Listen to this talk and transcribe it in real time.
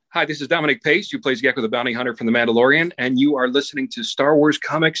Hi, this is Dominic Pace, who plays Gekko the Bounty Hunter from The Mandalorian, and you are listening to Star Wars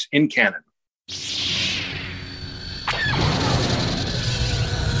Comics in Canon.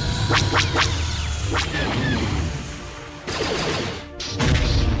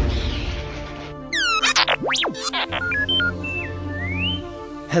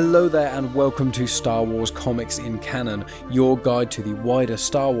 Hello there and welcome to Star Wars Comics in Canon, your guide to the wider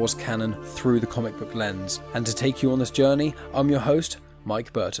Star Wars canon through the comic book lens. And to take you on this journey, I'm your host,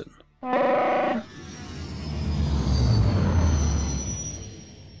 Mike Burton.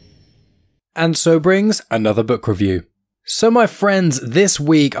 And so brings another book review. So my friends, this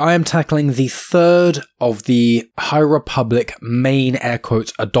week I am tackling the third of the High Republic main air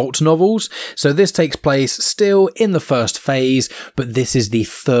quotes adult novels. So this takes place still in the first phase, but this is the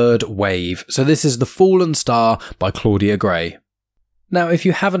third wave. So this is The Fallen Star by Claudia Gray. Now, if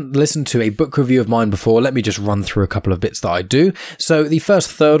you haven't listened to a book review of mine before, let me just run through a couple of bits that I do. So the first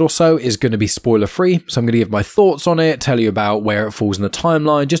third or so is going to be spoiler free. So I'm going to give my thoughts on it, tell you about where it falls in the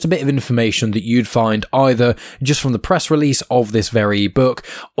timeline, just a bit of information that you'd find either just from the press release of this very book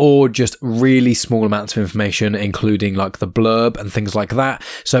or just really small amounts of information, including like the blurb and things like that.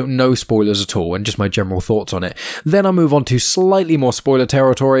 So no spoilers at all and just my general thoughts on it. Then I move on to slightly more spoiler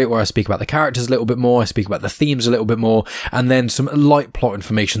territory where I speak about the characters a little bit more, I speak about the themes a little bit more, and then some light plot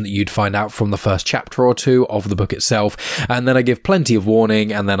information that you'd find out from the first chapter or two of the book itself, and then I give plenty of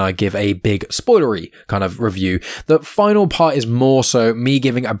warning, and then I give a big spoilery kind of review. The final part is more so me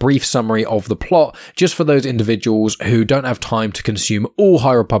giving a brief summary of the plot, just for those individuals who don't have time to consume all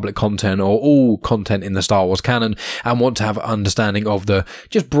High Republic content or all content in the Star Wars canon, and want to have an understanding of the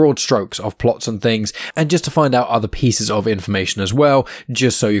just broad strokes of plots and things, and just to find out other pieces of information as well,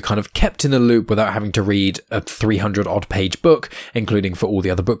 just so you're kind of kept in the loop without having to read a 300 odd page book, including for all the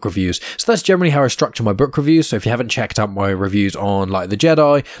other book reviews. So that's generally how I structure my book reviews. So if you haven't checked out my reviews on like The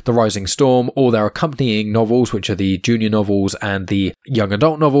Jedi, The Rising Storm, or their accompanying novels, which are the junior novels and the young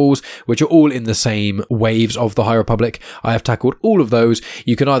adult novels, which are all in the same waves of the High Republic, I have tackled all of those.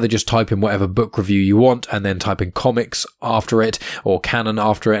 You can either just type in whatever book review you want and then type in comics after it or canon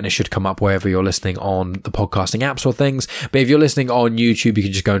after it, and it should come up wherever you're listening on the podcasting apps or things. But if you're listening on YouTube, you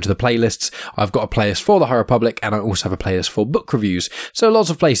can just go into the playlists. I've got a playlist for the High Republic, and I also have a playlist for book reviews. So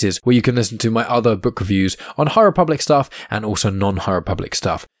lots of places where you can listen to my other book reviews on High Republic stuff and also non-High Republic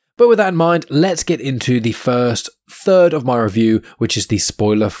stuff. But with that in mind, let's get into the first third of my review, which is the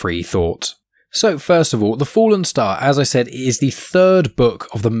spoiler-free thoughts. So first of all, The Fallen Star, as I said, is the third book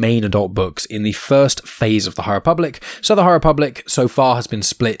of the main adult books in the first phase of the High Republic. So the High Republic so far has been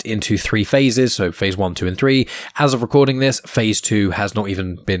split into 3 phases, so phase 1, 2 and 3. As of recording this, phase 2 has not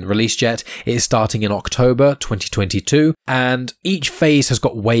even been released yet. It is starting in October 2022, and each phase has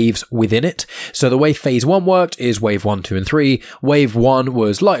got waves within it. So the way phase 1 worked is wave 1, 2 and 3. Wave 1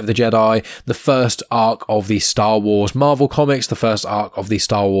 was Light of the Jedi, the first arc of the Star Wars Marvel comics, the first arc of the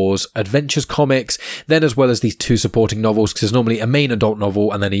Star Wars Adventures comics, then as well as these 2 supporting novels, because there's normally a main adult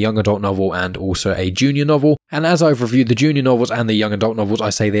novel and then a young adult novel and also a junior novel. And as I've reviewed the junior novels and the young adult novels,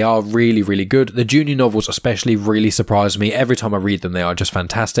 I say they are really, really good. The junior novels especially really surprise me. Every time I read them, they are just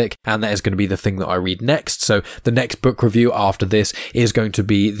fantastic, and that is going to be the thing that I read next. So the next book review after this is going to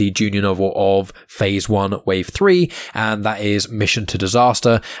be the junior novel of phase 1, wave 3, and that is Mission to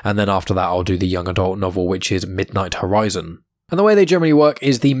Disaster, and then after that I'll do the young adult novel, which is Midnight Horizon. And the way they generally work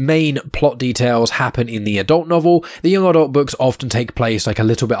is the main plot details happen in the adult novel. The young adult books often take place like a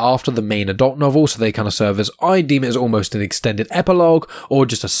little bit after the main adult novel, so they kind of serve as, I deem it as almost an extended epilogue or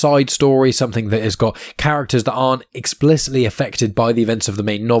just a side story, something that has got characters that aren't explicitly affected by the events of the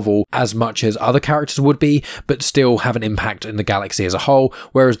main novel as much as other characters would be, but still have an impact in the galaxy as a whole,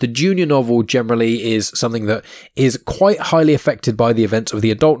 whereas the junior novel generally is something that is quite highly affected by the events of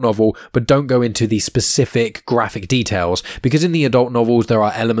the adult novel, but don't go into the specific graphic details, because in the adult novels there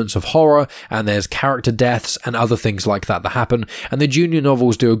are elements of horror and there's character deaths and other things like that happen, and the junior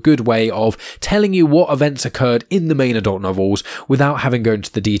novels do a good way of telling you what events occurred in the main adult novels without having to go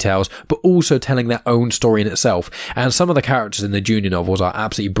into the details, but also telling their own story in itself. And some of the characters in the junior novels are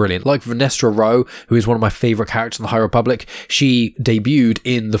absolutely brilliant, like Vernestra Rwoh, who is one of my favourite characters in the High Republic. She debuted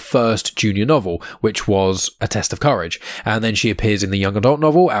in the first junior novel, which was A Test of Courage, and then she appears in the young adult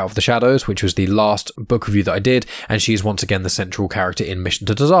novel Out of the Shadows, which was the last book review that I did, and she's once again the central character in Mission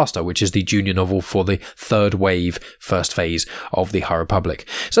to Disaster, which is the junior novel for the third wave, first phase of the High Republic.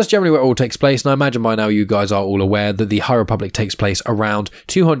 So that's generally where it all takes place, and I imagine by now you guys are all aware that the High Republic takes place around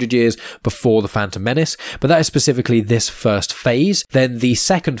 200 years before the Phantom Menace, but that is specifically this first phase. Then the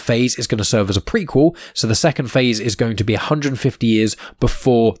second phase is going to serve as a prequel, so the second phase is going to be 150 years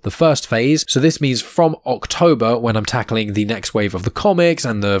before the first phase. So this means from October, when I'm tackling the next wave of the comics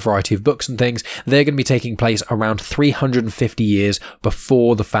and the variety of books and things, they're going to be taking place around 350 years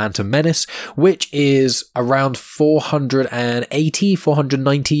before the Phantom Menace, which is around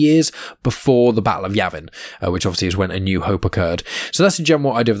 490 years before the Battle of Yavin, which obviously is when A New Hope occurred. So that's the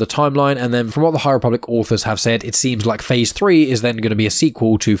general idea of the timeline, and then from what the High Republic authors have said, it seems like Phase 3 is then going to be a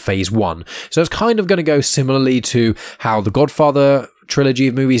sequel to Phase 1. So it's kind of going to go similarly to how the Godfather trilogy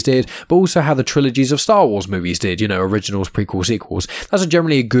of movies did, but also how the trilogies of Star Wars movies did, you know, originals, prequels, sequels. That's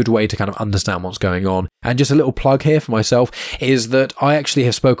generally a good way to kind of understand what's going on. And just a little plug here for myself is that I actually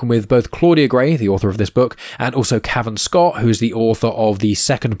have spoken with both Claudia Gray, the author of this book, and also Cavan Scott, who is the author of the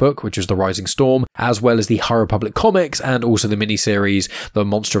second book, which is The Rising Storm, as well as the High Republic comics and also the miniseries The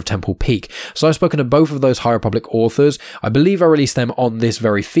Monster of Temple Peak. So I've spoken to both of those High Republic authors. I believe I released them on this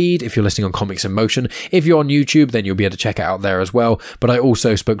very feed if you're listening on Comics in Motion. If you're on YouTube, then you'll be able to check it out there as well. But I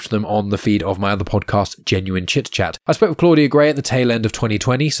also spoke to them on the feed of my other podcast, Genuine Chit Chat. I spoke with Claudia Gray at the tail end of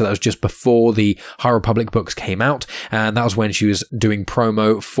 2020, so that was just before the High Republic books came out, and that was when she was doing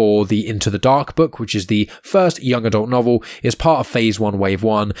promo for the Into the Dark book, which is the first young adult novel. It's part of Phase 1, Wave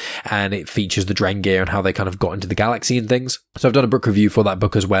 1, and it features the Drengir and how they kind of got into the galaxy and things. So I've done a book review for that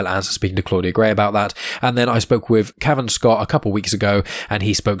book as well as speaking to Claudia Gray about that. And then I spoke with Cavan Scott a couple weeks ago, and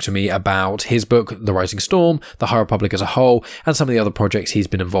he spoke to me about his book, The Rising Storm, the High Republic as a whole, and some of the other projects he's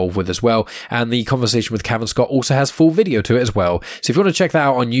been involved with as well. And the conversation with Cavan Scott also has full video to it as well. So if you want to check that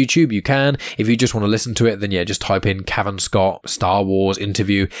out on YouTube, you can. If you just want to listen to it, then yeah, just type in Cavan Scott Star Wars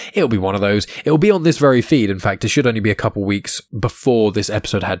interview. It'll be one of those. It'll be on this very feed. In fact, it should only be a couple weeks before this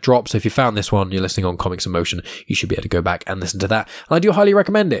episode had dropped. So if you found this one, you're listening on Comics in Motion, you should be able to go back and listen to that. And I do highly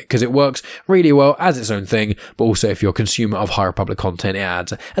recommend it because it works really well as its own thing. But also if you're a consumer of High Republic content, it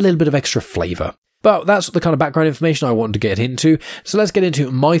adds a little bit of extra flavour. But that's the kind of background information I wanted to get into. So let's get into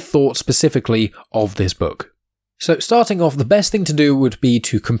my thoughts specifically of this book. So starting off, the best thing to do would be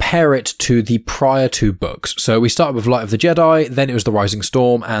to compare it to the prior two books. So we started with Light of the Jedi, then it was The Rising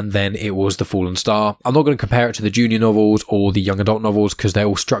Storm, and then it was The Fallen Star. I'm not going to compare it to the junior novels or the young adult novels because they're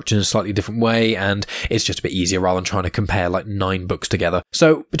all structured in a slightly different way, and it's just a bit easier rather than trying to compare like 9 books together.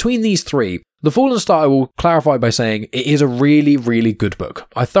 So between these three, The Fallen Star, I will clarify by saying it is a really, really good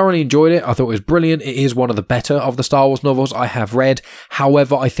book. I thoroughly enjoyed it. I thought it was brilliant. It is one of the better of the Star Wars novels I have read.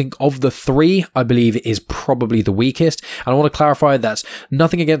 However, I think of the 3, I believe it is probably the weakest. And I want to clarify that's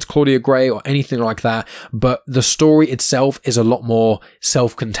nothing against Claudia Gray or anything like that, but the story itself is a lot more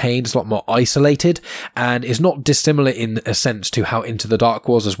self-contained, it's a lot more isolated, and it's not dissimilar in a sense to how Into the Dark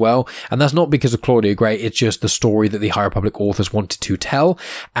was as well. And that's not because of Claudia Gray, it's just the story that the High Republic authors wanted to tell.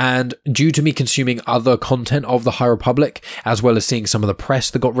 And due to me consuming other content of the High Republic, as well as seeing some of the press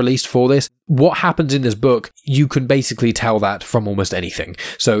that got released for this, what happens in this book, you can basically tell that from almost anything.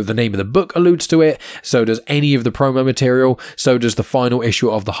 So the name of the book alludes to it, so does any of the promo material, so does the final issue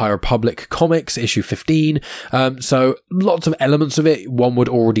of the High Republic comics, issue 15. So lots of elements of it, one would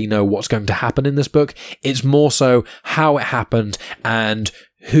already know what's going to happen in this book. It's more so how it happened and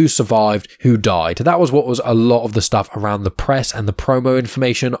who survived, who died. That was what was a lot of the stuff around the press and the promo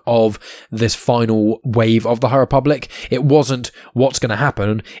information of this final wave of the High Republic. It wasn't what's going to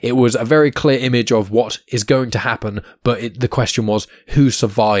happen. It was a very clear image of what is going to happen, but the question was who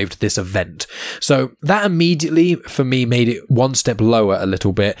survived this event. So that immediately, for me, made it one step lower a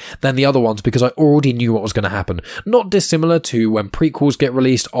little bit than the other ones because I already knew what was going to happen. Not dissimilar to when prequels get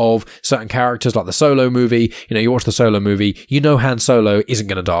released of certain characters like the Solo movie. You know, you watch the Solo movie, you know Han Solo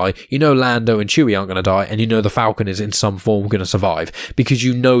isn't going to die, you know Lando and Chewie aren't going to die, and you know the Falcon is in some form going to survive because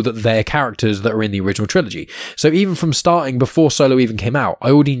you know that they're characters that are in the original trilogy. So even from starting, before Solo even came out, I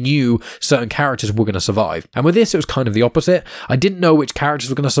already knew certain characters were going to survive. And with this, it was kind of the opposite. I didn't know which characters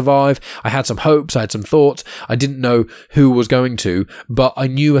were going to survive. I had some hopes, I had some thoughts. I didn't know who was going to, but I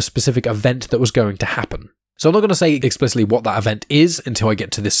knew a specific event that was going to happen. So I'm not going to say explicitly what that event is until I get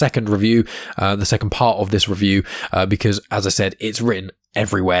to the second review, the second part of this review, because as I said, it's written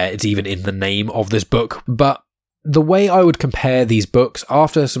everywhere. It's even in the name of this book. But the way I would compare these books,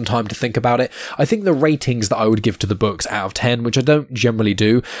 after some time to think about it, I think the ratings that I would give to the books out of 10, which I don't generally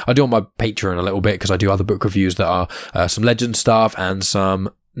do. I do on my Patreon a little bit because I do other book reviews that are some Legend stuff and some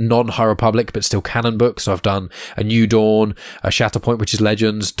non-High Republic but still canon books. So I've done A New Dawn, a Shatterpoint, which is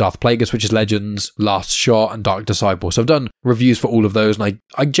Legends, Darth Plagueis, which is Legends, Last Shot, and Dark Disciple. So I've done reviews for all of those, and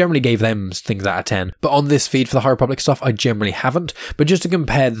I generally gave them things out of 10. But on this feed for the High Republic stuff, I generally haven't. But just to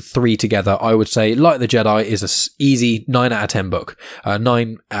compare the three together, I would say Light of the Jedi is an easy 9 out of 10 book.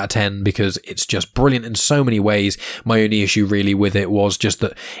 9 out of 10 because it's just brilliant in so many ways. My only issue really with it was just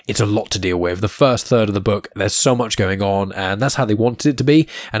that it's a lot to deal with. The first third of the book, there's so much going on, and that's how they wanted it to be.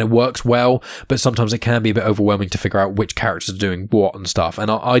 And it works well, but sometimes it can be a bit overwhelming to figure out which characters are doing what and stuff. And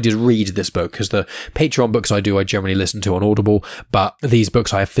I did read this book because the Patreon books I generally listen to on Audible, but these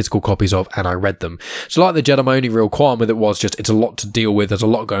books I have physical copies of and I read them. So like the Jedi, my only real qualm with it was just it's a lot to deal with, there's a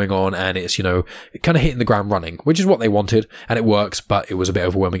lot going on, and it's, kind of hitting the ground running, which is what they wanted, and it works, but it was a bit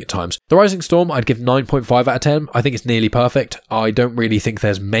overwhelming at times. The Rising Storm, I'd give 9.5 out of 10. I think it's nearly perfect. I don't really think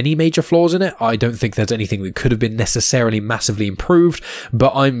there's many major flaws in it. I don't think there's anything that could have been necessarily massively improved,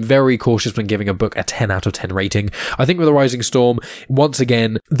 but I'm very cautious when giving a book a 10 out of 10 rating. I think with The Rising Storm, once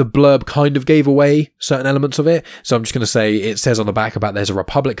again, the blurb kind of gave away certain elements of it. So I'm just going to say it says on the back about there's a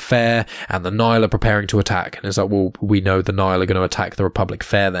Republic fair and the Nihil are preparing to attack. And it's like, well, we know the Nihil are going to attack the Republic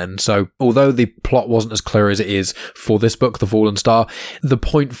fair then. So although the plot wasn't as clear as it is for this book, The Fallen Star, the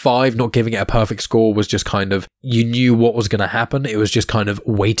 0.5, not giving it a perfect score, was just kind of, you knew what was going to happen. It was just kind of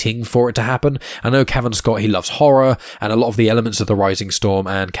waiting for it to happen. I know Cavan Scott, he loves horror, and a lot of the elements of The Rising Storm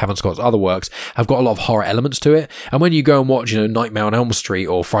and Cavan Scott's other works have got a lot of horror elements to it. And when you go and watch, Nightmare on Elm Street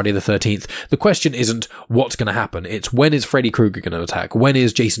or Friday the 13th, the question isn't what's going to happen. It's when is Freddy Krueger going to attack? When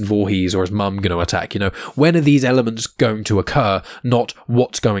is Jason Voorhees or his mum going to attack? When are these elements going to occur? Not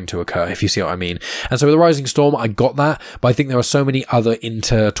what's going to occur, if you see what I mean. And so with The Rising Storm, I got that, but I think there are so many other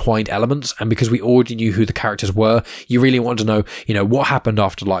intertwined elements, and because we already knew who the characters were, you really want to know, what happened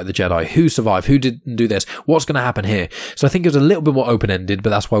after Light of the Jedi? Who survived? Who didn't do this? What's going to happen here? So I think it was a little bit more open-ended, but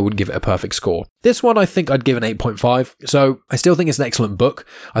that's why I wouldn't give it a perfect score. This one, I think I'd give an 8.5. So I still think it's an excellent book.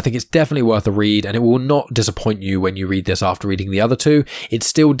 I think it's definitely worth a read, and it will not disappoint you when you read this after reading the other two. It's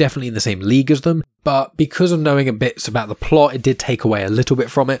still definitely in the same league as them, but because of knowing a bit about the plot, it did take away a little bit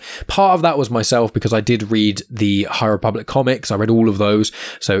from it. Part of that was myself, because I did read the High Republic comics. I read all of those,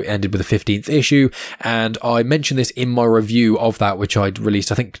 so it ended with the 15th issue, and I mentioned this in my review of that, which I'd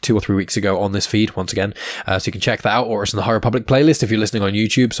released, I think, 2 or 3 weeks ago on this feed, once again, so you can check that out, or it's in the High Republic playlist if you're listening on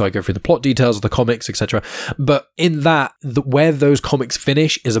YouTube, so I go through the plot details of the comics, etc. But in that, where those comics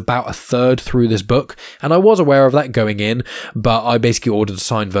finish is about a third through this book, and I was aware of that going in, but I basically ordered a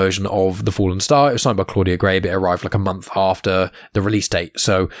signed version of The Fallen Star. It was signed by Claudia Gray, but it arrived like a month after the release date,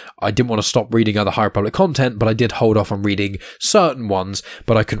 so I didn't want to stop reading other High Republic content, but I did hold off on reading certain ones,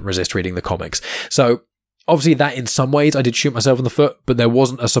 but I couldn't resist reading the comics. So obviously that in some ways I did shoot myself in the foot, but there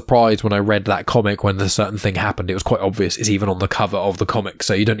wasn't a surprise when I read that comic when a certain thing happened. It was quite obvious. It's even on the cover of the comic,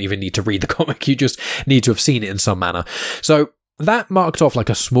 so you don't even need to read the comic, you just need to have seen it in some manner. So that marked off like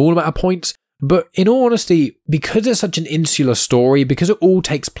a small amount of points. But in all honesty, because it's such an insular story, because it all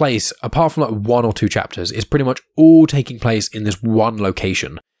takes place, apart from like 1 or 2 chapters, it's pretty much all taking place in this one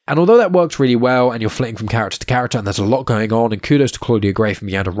location. And although that works really well, and you're flitting from character to character, and there's a lot going on, and kudos to Claudia Gray for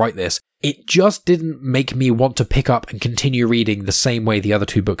being able to write this, it just didn't make me want to pick up and continue reading the same way the other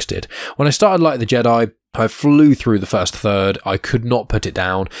 2 books did. When I started Light of the Jedi, I flew through the first third. I could not put it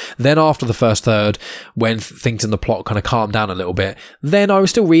down. Then after the first third, when things in the plot kind of calmed down a little bit, then I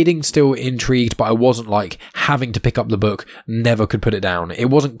was still reading, still intrigued, but I wasn't like having to pick up the book, never could put it down. It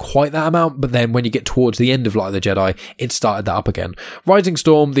wasn't quite that amount, but then when you get towards the end of Light of the Jedi, it started that up again. Rising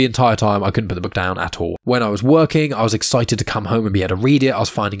Storm, the entire time, I couldn't put the book down at all. When I was working, I was excited to come home and be able to read it. I was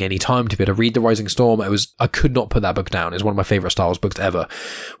finding any time to be able to read The Rising Storm. I could not put that book down. It's one of my favourite Star Wars books ever.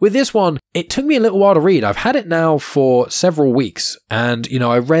 With this one, it took me a little while to read. I've had it now for several weeks, and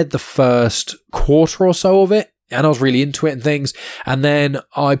I read the first quarter or so of it, and I was really into it and things, and then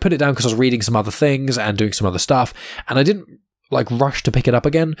I put it down because I was reading some other things and doing some other stuff, and I didn't rush to pick it up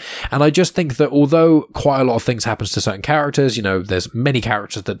again. And I just think that although quite a lot of things happens to certain characters, there's many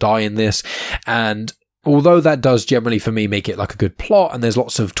characters that die in this, and although that does generally for me make it like a good plot, and there's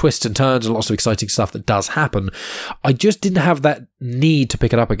lots of twists and turns and lots of exciting stuff that does happen, I just didn't have that need to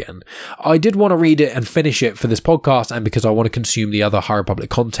pick it up again. I did want to read it and finish it for this podcast, and because I want to consume the other High Republic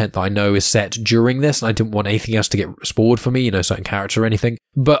content that I know is set during this, and I didn't want anything else to get spoiled for me, certain characters or anything.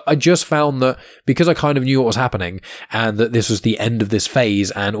 But I just found that because I kind of knew what was happening, and that this was the end of this phase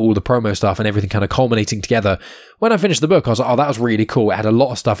and all the promo stuff and everything kind of culminating together, when I finished the book, I was like, oh, that was really cool. It had a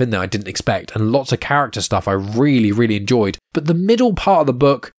lot of stuff in there I didn't expect, and lots of character stuff I really, really enjoyed. But the middle part of the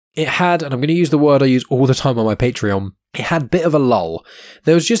book, it had, and I'm going to use the word I use all the time on my Patreon, it had a bit of a lull.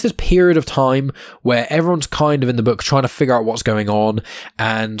 There was just this period of time where everyone's kind of in the book trying to figure out what's going on,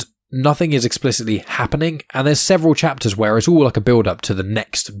 and nothing is explicitly happening, and there's several chapters where it's all like a build-up to the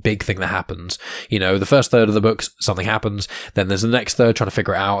next big thing that happens. You know, the first third of the book, something happens, then there's the next third trying to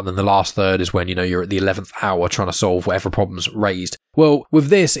figure it out, and then the last third is when, you know, you're at the 11th hour trying to solve whatever problem's raised. Well, with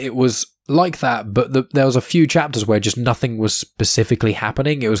this, it was like that, but there was a few chapters where just nothing was specifically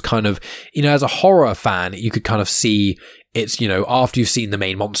happening. It was kind of, you know, as a horror fan, you could kind of see it's, you know, after you've seen the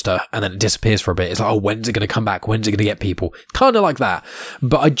main monster and then it disappears for a bit, it's like, oh, when's it going to come back? When's it going to get people? Kind of like that.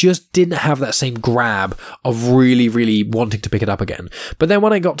 But I just didn't have that same grab of really, really wanting to pick it up again. But then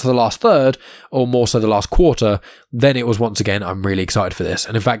when I got to the last third, or more so the last quarter, then it was once again, I'm really excited for this.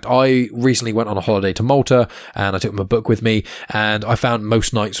 And in fact, I recently went on a holiday to Malta and I took my book with me, and I found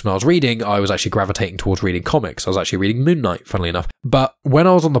most nights when I was reading, I was actually gravitating towards reading comics. I was actually reading Moon Knight, funnily enough. But when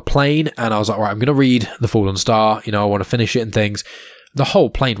I was on the plane and I was like, right, I'm going to read The Fallen Star, you know, I want to finish it and things, the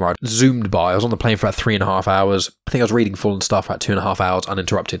whole plane ride zoomed by. I was on the plane for about 3.5 hours. I think I was reading Fallen Star for about 2.5 hours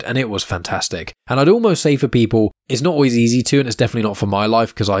uninterrupted, and it was fantastic. And I'd almost say for people, it's not always easy to, and it's definitely not for my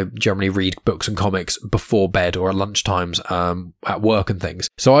life, because I generally read books and comics before bed or at lunchtimes at work and things.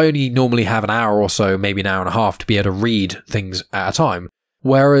 So I only normally have an hour or so, maybe an hour and a half, to be able to read things at a time.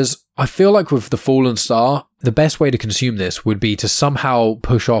 Whereas I feel like with The Fallen Star, the best way to consume this would be to somehow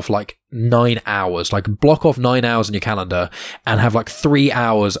push off like 9 hours, like block off 9 hours in your calendar and have like 3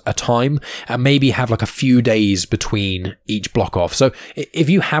 hours a time, and maybe have like a few days between each block off. So if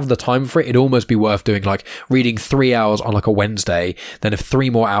you have the time for it, it'd almost be worth doing like reading 3 hours on like a Wednesday, then if 3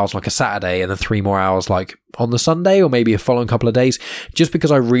 more hours like a Saturday, and then 3 more hours like on the Sunday, or maybe a following couple of days, just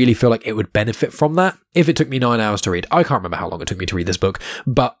because I really feel like it would benefit from that. If it took me 9 hours to read, I can't remember how long it took me to read this book,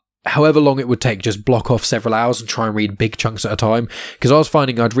 but however long it would take, just block off several hours and try and read big chunks at a time. Because I was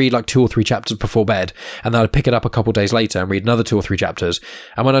finding I'd read like 2 or 3 chapters before bed, and then I'd pick it up a couple days later and read another 2 or 3 chapters.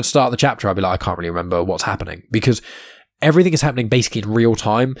 And when I'd start the chapter, I'd be like, I can't really remember what's happening, because everything is happening basically in real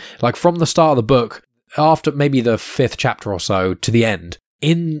time. Like from the start of the book, after maybe the 5th chapter or so to the end,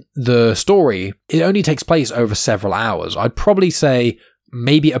 in the story, it only takes place over several hours. I'd probably say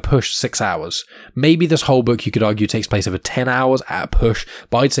maybe a push 6 hours. Maybe this whole book, you could argue, takes place over 10 hours at a push,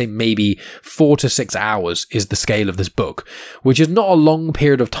 but I'd say maybe 4 to 6 hours is the scale of this book, which is not a long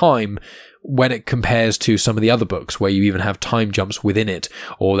period of time when it compares to some of the other books where you even have time jumps within it,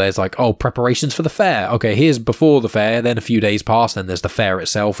 or there's like, oh, preparations for the fair. Okay, here's before the fair, then a few days pass, then there's the fair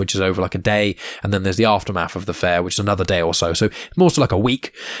itself, which is over like a day, and then there's the aftermath of the fair, which is another day or so. So more so like a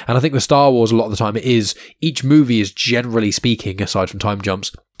week. And I think with Star Wars, a lot of the time it is, each movie is generally speaking, aside from time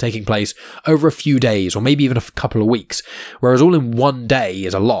jumps, taking place over a few days or maybe even a couple of weeks, whereas all in one day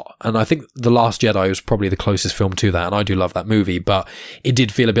is a lot. And I think The Last Jedi was probably the closest film to that, and I do love that movie, but it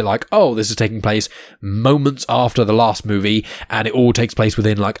did feel a bit like, oh, this is taking place moments after the last movie, and it all takes place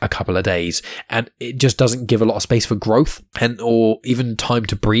within like a couple of days, and it just doesn't give a lot of space for growth and or even time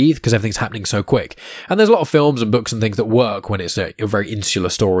to breathe, because everything's happening so quick. And there's a lot of films and books and things that work when it's a very insular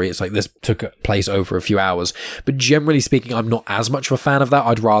story. It's like this took place over a few hours, but generally speaking, I'm not as much of a fan of that.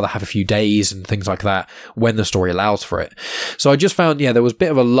 I'd rather have a few days and things like that when the story allows for it. So I just found, there was a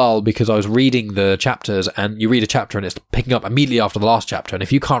bit of a lull, because I was reading the chapters, and you read a chapter and it's picking up immediately after the last chapter, and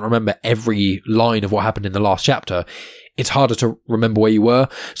if you can't remember every line of what happened in the last chapter, it's harder to remember where you were.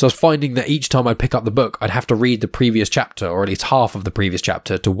 So I was finding that each time I'd pick up the book, I'd have to read the previous chapter, or at least half of the previous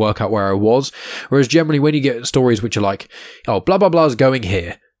chapter, to work out where I was. Whereas generally when you get stories which are like, oh, blah blah blah is going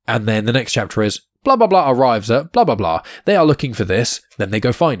here, and then the next chapter is blah blah blah arrives at blah blah blah, they are looking for this, then they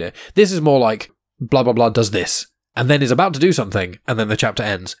go find it. This is more like blah blah blah does this, and then is about to do something, and then the chapter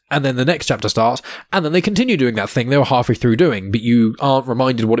ends, and then the next chapter starts, and then they continue doing that thing they were halfway through doing, but you aren't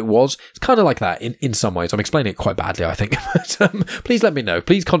reminded what it was. It's kind of like that in some ways. I'm explaining it quite badly, I think. But please let me know.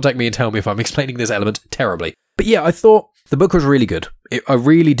 Please contact me and tell me if I'm explaining this element terribly. But yeah, I thought the book was really good. I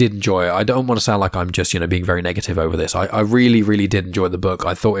really did enjoy it. I don't want to sound like I'm just, being very negative over this. I really, really did enjoy the book.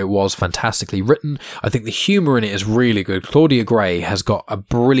 I thought it was fantastically written. I think the humour in it is really good. Claudia Gray has got a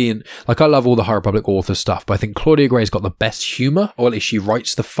brilliant, I love all the High Republic author stuff, but I think Claudia Gray's got the best humour, or at least she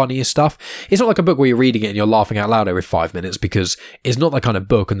writes the funniest stuff. It's not like a book where you're reading it and you're laughing out loud every 5 minutes, because it's not that kind of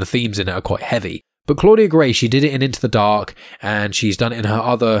book, and the themes in it are quite heavy. But Claudia Gray, she did it in Into the Dark, and she's done it in her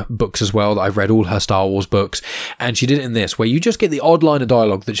other books as well. I've read all her Star Wars books, and she did it in this, where you just get the odd line of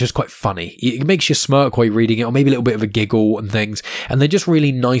dialogue that's just quite funny. It makes you smirk while you're reading it, or maybe a little bit of a giggle and things, and they're just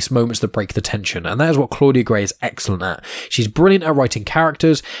really nice moments that break the tension, and that is what Claudia Gray is excellent at. She's brilliant at writing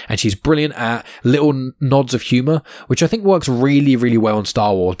characters, and she's brilliant at little nods of humour, which I think works really, really well in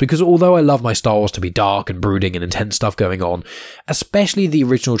Star Wars, because although I love my Star Wars to be dark and brooding and intense stuff going on, especially the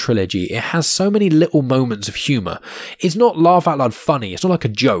original trilogy, it has so many little moments of humour. It's not laugh out loud funny, it's not like a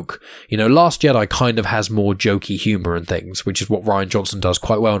joke. You know, Last Jedi kind of has more jokey humour and things, which is what Rian Johnson does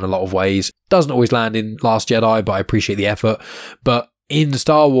quite well in a lot of ways. Doesn't always land in Last Jedi, but I appreciate the effort. But in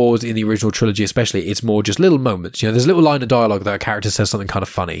Star Wars, in the original trilogy especially, it's more just little moments. You know, there's a little line of dialogue that a character says something kind of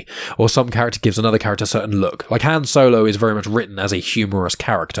funny, or some character gives another character a certain look. Like Han Solo is very much written as a humorous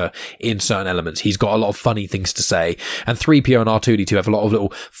character in certain elements. He's got a lot of funny things to say, and 3PO and R2-D2 have a lot of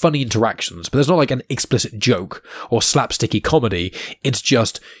little funny interactions, but there's not like an explicit joke or slapsticky comedy. It's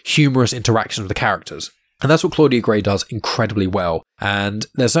just humorous interactions with the characters. And that's what Claudia Gray does incredibly well. And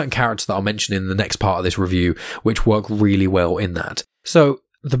there's certain characters that I'll mention in the next part of this review which work really well in that. So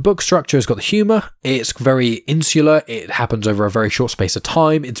the book structure has got the humour, it's very insular, it happens over a very short space of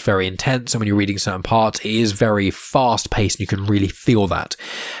time, it's very intense, and when you're reading certain parts, it is very fast-paced, and you can really feel that.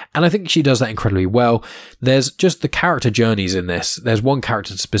 And I think she does that incredibly well. There's just the character journeys in this. There's one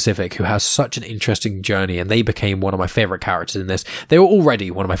character specific who has such an interesting journey, and they became one of my favourite characters in this. They were already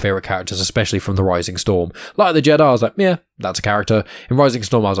one of my favourite characters, especially from The Rising Storm. Like the Jedi, I was like, yeah, that's a character. In Rising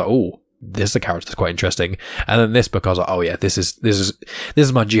Storm, I was like, oh, this is a character that's quite interesting. And then this book, I was like, oh yeah, this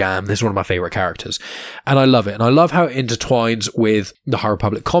is my jam. This is one of my favorite characters, and I love it. And I love how it intertwines with the High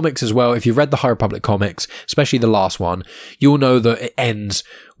Republic comics as well. If you've read the High Republic comics, especially the last one, you'll know that it ends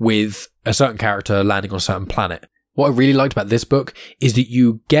with a certain character landing on a certain planet. What I really liked about this book is that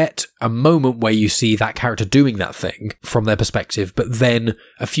you get a moment where you see that character doing that thing from their perspective, but then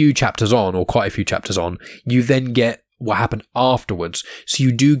a few chapters on, or quite a few chapters on, you then get what happened afterwards. So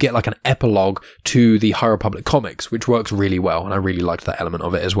you do get like an epilogue to the High Republic comics, which works really well, and I really liked that element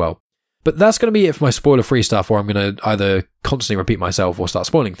of it as well. But that's going to be it for my spoiler-free stuff, or I'm going to either constantly repeat myself or start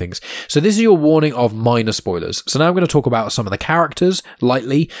spoiling things. So this is your warning of minor spoilers. So now I'm going to talk about some of the characters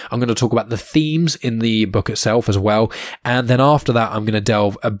lightly. I'm going to talk about the themes in the book itself as well. And then after that, I'm going to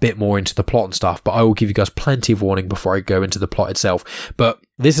delve a bit more into the plot and stuff. But I will give you guys plenty of warning before I go into the plot itself. But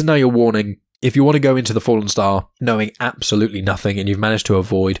this is now your warning. If you want to go into The Fallen Star knowing absolutely nothing and you've managed to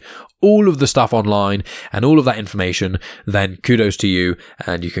avoid all of the stuff online and all of that information, then kudos to you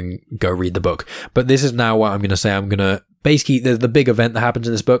and you can go read the book. But this is now what I'm going to say. I'm going to basically, there's the big event that happens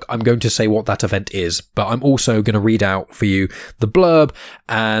in this book. I'm going to say what that event is, but I'm also going to read out for you the blurb,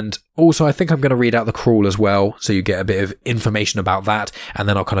 and also I think I'm going to read out the crawl as well, so you get a bit of information about that, and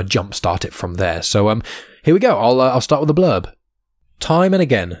then I'll kind of jumpstart it from there. So here we go. I'll start with the blurb. Time and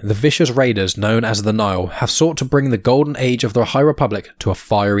again, the vicious raiders known as the Nile have sought to bring the golden age of the High Republic to a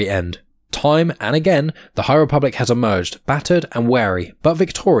fiery end. Time and again, the High Republic has emerged, battered and wary, but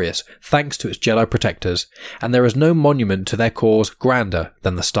victorious, thanks to its Jedi protectors, and there is no monument to their cause grander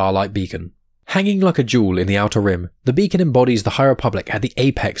than the Starlight Beacon. Hanging like a jewel in the Outer Rim, the beacon embodies the High Republic at the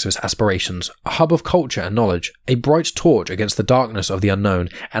apex of its aspirations, a hub of culture and knowledge, a bright torch against the darkness of the unknown,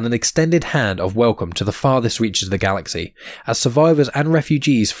 and an extended hand of welcome to the farthest reaches of the galaxy. As survivors and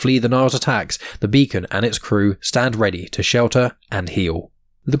refugees flee the Nile's attacks, the beacon and its crew stand ready to shelter and heal.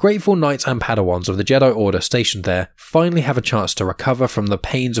 The grateful knights and Padawans of the Jedi Order stationed there finally have a chance to recover from the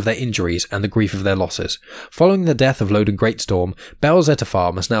pains of their injuries and the grief of their losses. Following the death of Loden Greatstorm, Bel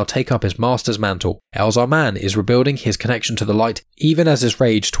Zettifar must now take up his master's mantle. Elzar Mann is rebuilding his connection to the light, even as his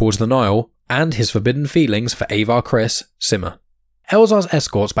rage towards the Nile and his forbidden feelings for Avar Kriss simmer. Elzar's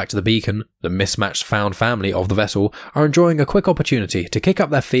escorts back to the beacon, the mismatched found family of the vessel, are enjoying a quick opportunity to kick up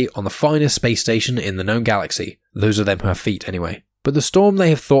their feet on the finest space station in the known galaxy. Those of them who have feet, anyway. But the storm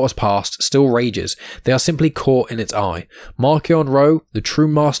they have thought has passed still rages. They are simply caught in its eye. Marchion Ro, the true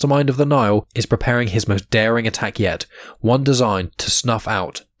mastermind of the Nile, is preparing his most daring attack yet, one designed to snuff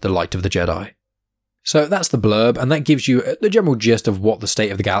out the light of the Jedi. So that's the blurb, and that gives you the general gist of what the state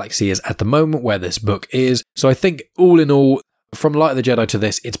of the galaxy is at the moment, where this book is. So I think all in all, from Light of the Jedi to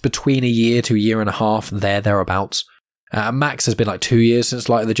this, it's between a year to a year and a half, thereabouts. Max has been like 2 years since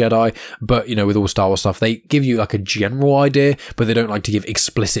Light of the Jedi, but you know, with all Star Wars stuff, they give you like a general idea, but they don't like to give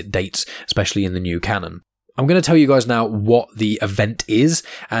explicit dates, especially in the new canon. I'm going to tell you guys now what the event is,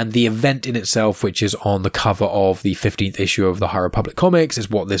 and the event in itself, which is on the cover of the 15th issue of the High Republic comics, is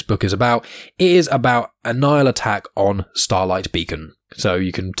what this book is about. It is about a Nile attack on Starlight Beacon. So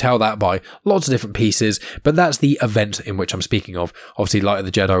you can tell that by lots of different pieces, but that's the event in which I'm speaking of. Obviously, Light of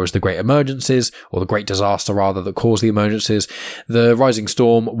the Jedi was the great emergencies, or the great disaster rather, that caused the emergencies. The Rising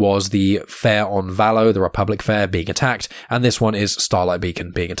Storm was the fair on Valo, the Republic fair, being attacked, and this one is Starlight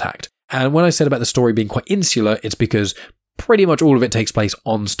Beacon being attacked. And when I said about the story being quite insular, it's because pretty much all of it takes place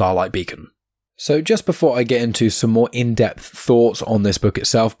on Starlight Beacon. So just before I get into some more in-depth thoughts on this book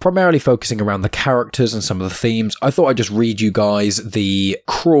itself, primarily focusing around the characters and some of the themes, I thought I'd just read you guys the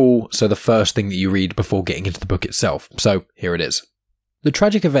crawl, so the first thing that you read before getting into the book itself. So here it is. The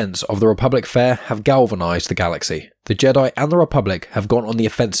tragic events of the Republic Fair have galvanized the galaxy. The Jedi and the Republic have gone on the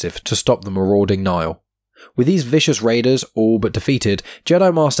offensive to stop the marauding Nile. With these vicious raiders all but defeated,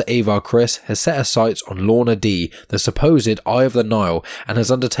 Jedi Master Avar Kriss has set her sights on Lorna D, the supposed Eye of the Nile, and has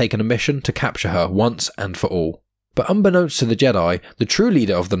undertaken a mission to capture her once and for all. But unbeknownst to the Jedi, the true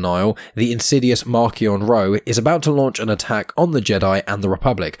leader of the Nile, the insidious Marchion Ro, is about to launch an attack on the Jedi and the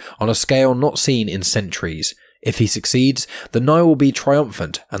Republic on a scale not seen in centuries. If he succeeds, the Nile will be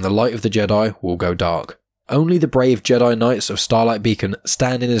triumphant and the light of the Jedi will go dark. Only the brave Jedi Knights of Starlight Beacon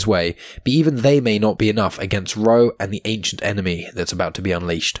stand in his way, but even they may not be enough against Ro and the ancient enemy that's about to be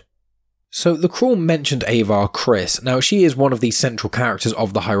unleashed. So the crawl mentioned Avar Kriss. Now she is one of the central characters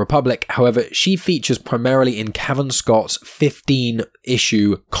of the High Republic, however she features primarily in Cavan Scott's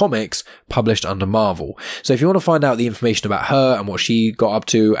 15-issue comics published under Marvel. So if you want to find out the information about her and what she got up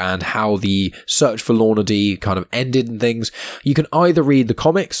to and how the search for Lorna D kind of ended and things, you can either read the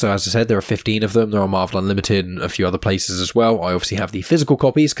comics, so as I said there are 15 of them, they're on Marvel Unlimited and a few other places as well. I obviously have the physical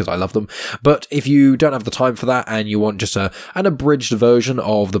copies because I love them, but if you don't have the time for that and you want just an abridged version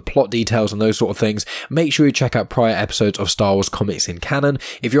of the plot details and those sort of things, make sure you check out prior episodes of Star Wars Comics in Canon.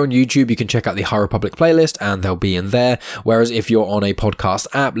 If you're on YouTube, you can check out the High Republic playlist and they'll be in there, whereas if you're on a podcast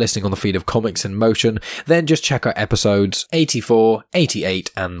app listening on the feed of Comics in Motion, then just check out episodes 84, 88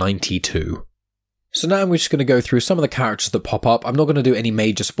 and 92. So now I'm just going to go through some of the characters that pop up. I'm not going to do any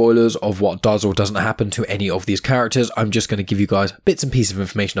major spoilers of what does or doesn't happen to any of these characters. I'm just going to give you guys bits and pieces of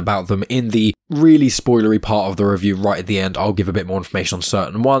information about them in the really spoilery part of the review right at the end. I'll give a bit more information on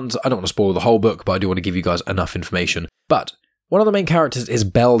certain ones. I don't want to spoil the whole book, but I do want to give you guys enough information. But one of the main characters is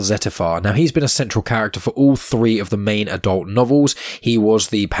Bel Zettifar. Now, he's been a central character for all three of the main adult novels. He was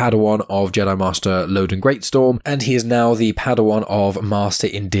the Padawan of Jedi Master Loden Greatstorm, and he is now the Padawan of Master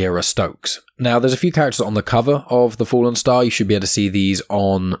Indira Stokes. Now, there's a few characters on the cover of The Fallen Star. You should be able to see these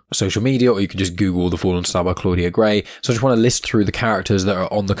on social media, or you can just Google The Fallen Star by Claudia Gray. So I just want to list through the characters that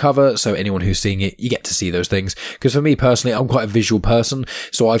are on the cover, so anyone who's seeing it, you get to see those things. Because for me personally, I'm quite a visual person,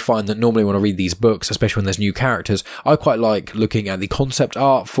 so I find that normally when I read these books, especially when there's new characters, I quite like looking at the concept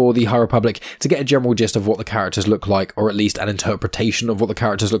art for the High Republic to get a general gist of what the characters look like, or at least an interpretation of what the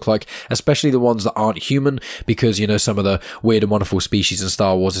characters look like, especially the ones that aren't human, because, you know, some of the weird and wonderful species in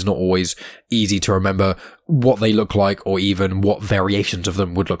Star Wars is not always easy to remember what they look like or even what variations of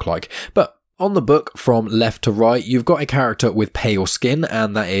them would look like. But on the book, from left to right, you've got a character with pale skin,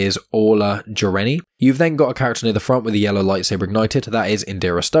 and that is Orla Jareni. You've then got a character near the front with a yellow lightsaber ignited, that is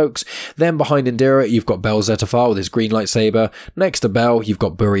Indira Stokes. Then behind Indira, you've got Bel Zettifar with his green lightsaber. Next to Bel, you've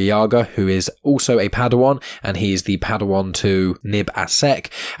got Buri Yaga, who is also a Padawan, and he's the Padawan to Nib Assek.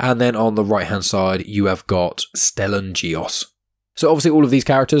 And then on the right-hand side, you have got Stellan Gios. So obviously all of these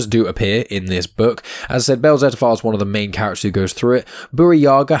characters do appear in this book. As I said, Bel Zettifar is one of the main characters who goes through it. Buri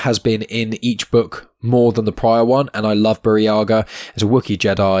Yaga has been in each book more than the prior one, and I love Buri Yaga as a Wookiee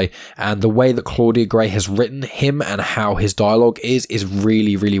Jedi, and the way that Claudia Gray has written him and how his dialogue is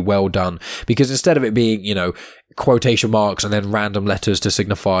really, really well done. Because instead of it being, you know, quotation marks and then random letters to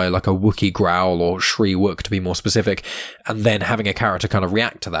signify like a Wookiee growl or Shri Wook to be more specific, and then having a character kind of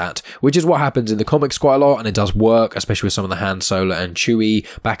react to that, which is what happens in the comics quite a lot, and it does work, especially with some of the Han Solo and Chewie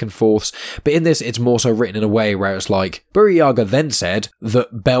back and forths. But in this, it's more so written in a way where it's like, Buri Yaga then said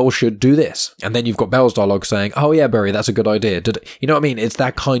that Bel should do this, and then you've got Bel's dialogue saying, oh yeah, Buri, that's a good idea. You know what I mean? It's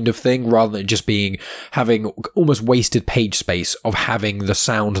that kind of thing, rather than just having almost wasted page space of having the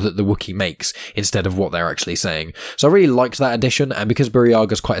sound that the Wookiee makes instead of what they're actually saying. So I really liked that addition, and because Buri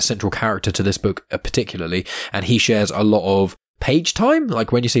Yaga is quite a central character to this book particularly, and he shares a lot of page time,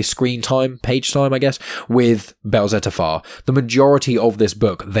 like when you say screen time, page time, I guess, with Bel Zettifar. The majority of this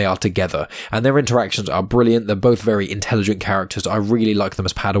book, they are together, and their interactions are brilliant. They're both very intelligent characters. I really like them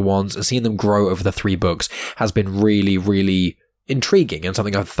as Padawans, and seeing them grow over the 3 books has been really, really intriguing and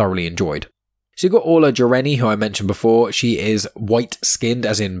something I've thoroughly enjoyed. So you've got Orla Jareni, who I mentioned before. She is white-skinned,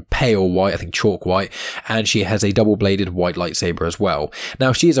 as in pale white, I think chalk white, and she has a double-bladed white lightsaber as well.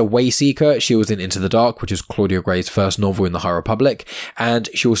 Now, she is a Wayseeker. She was in Into the Dark, which is Claudia Gray's first novel in the High Republic, and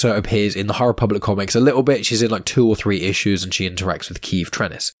she also appears in the High Republic comics a little bit. She's in like 2 or 3 issues, and she interacts with Keeve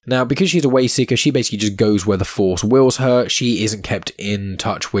Trennis. Now, because she's a Wayseeker, she basically just goes where the Force wills her. She isn't kept in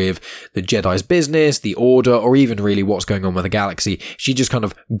touch with the Jedi's business, the Order, or even really what's going on with the galaxy. She just kind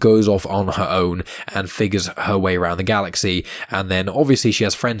of goes off on her own and figures her way around the galaxy, and then obviously she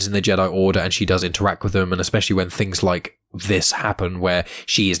has friends in the Jedi Order and she does interact with them, and especially when things like this happen where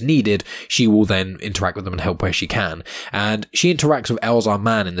she is needed, she will then interact with them and help where she can. And she interacts with Elzar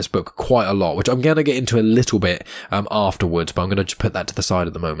Mann in this book quite a lot, which I'm going to get into a little bit afterwards, but I'm going to just put that to the side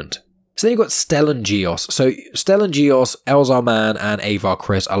at the moment. So then you've got Stellan Gios. So Stellan Gios, Elzar Mann, and Avar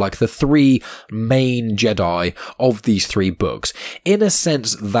Kriss are like the three main Jedi of these three books, in a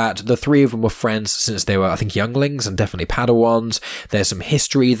sense that the three of them were friends since they were, I think, younglings and definitely Padawans. There's some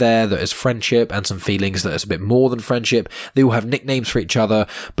history there that is friendship and some feelings that is a bit more than friendship. They all have nicknames for each other,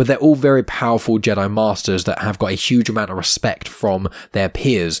 but they're all very powerful Jedi Masters that have got a huge amount of respect from their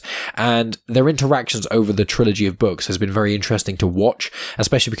peers. And their interactions over the trilogy of books has been very interesting to watch,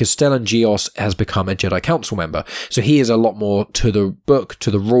 especially because Stellan Gios has become a Jedi Council member. So he is a lot more to the book,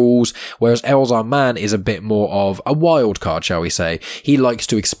 to the rules, whereas Elzar Mann is a bit more of a wild card, shall we say. He likes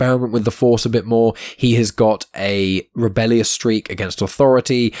to experiment with the Force a bit more. He has got a rebellious streak against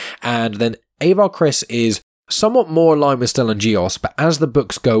authority, and then Avar Kriss is somewhat more aligned with Stellan Gios, but as the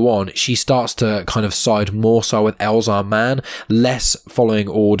books go on, she starts to kind of side more so with Elzar Mann, less following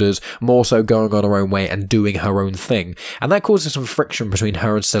orders, more so going on her own way and doing her own thing. And that causes some friction between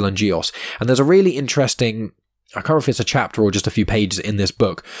her and Stellan Gios. And there's a really interesting, I can't remember if it's a chapter or just a few pages in this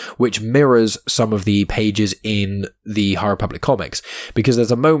book, which mirrors some of the pages in the High Republic comics, because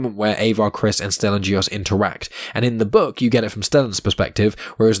there's a moment where Avar Kriss and Stellan Gios interact, and in the book you get it from Stellan's perspective,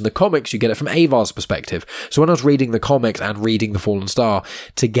 whereas in the comics you get it from Avar's perspective. So when I was reading the comics and reading The Fallen Star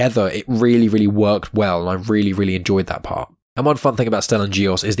together, it really, really worked well, and I really, really enjoyed that part. And one fun thing about Stellan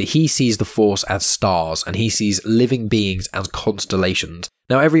Gios is that he sees the Force as stars, and he sees living beings as constellations.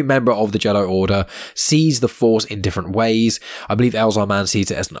 Now, every member of the Jedi Order sees the Force in different ways. I believe Elzar Mann sees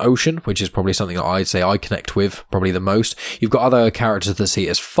it as an ocean, which is probably something that I'd say I connect with probably the most. You've got other characters that see it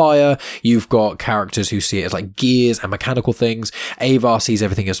as fire. You've got characters who see it as like gears and mechanical things. Avar sees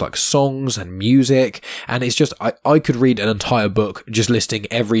everything as like songs and music. And it's just, I could read an entire book just listing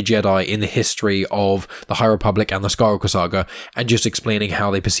every Jedi in the history of the High Republic and the Skywalker Saga and just explaining how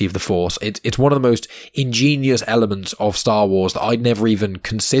they perceive the Force. It's one of the most ingenious elements of Star Wars that I'd never even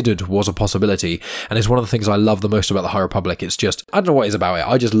considered was a possibility, and it's one of the things I love the most about the High Republic. It's just, I don't know what it is about it,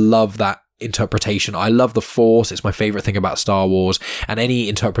 I just love that interpretation. I love the Force. It's my favorite thing about Star Wars, and any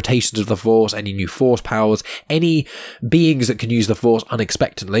interpretations of the Force, any new Force powers, any beings that can use the Force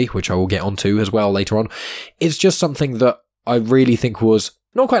unexpectedly, which I will get onto as well later on. It's just something that I really think was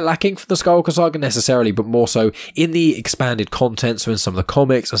not quite lacking for the Skywalker Saga necessarily, but more so in the expanded content, so in some of the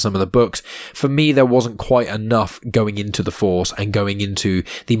comics and some of the books. For me, there wasn't quite enough going into the Force and going into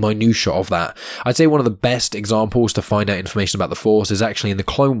the minutiae of that. I'd say one of the best examples to find out information about the Force is actually in the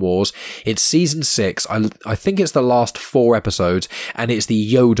Clone Wars. It's season 6, I think it's the last 4 episodes, and it's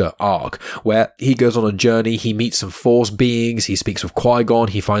the Yoda arc, where he goes on a journey, he meets some Force beings, he speaks with Qui-Gon,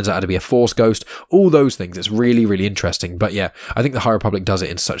 he finds out how to be a Force ghost, all those things. It's really, really interesting. But yeah, I think the High Republic does it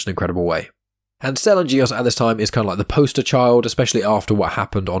in such an incredible way. And Stellan Gios at this time is kind of like the poster child, especially after what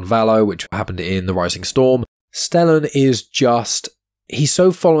happened on Valo, which happened in The Rising Storm. Stellan is just, he's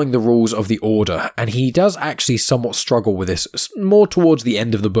so following the rules of the Order, and he does actually somewhat struggle with this. More towards the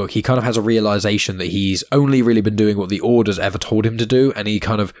end of the book, he kind of has a realization that he's only really been doing what the Order's ever told him to do, and he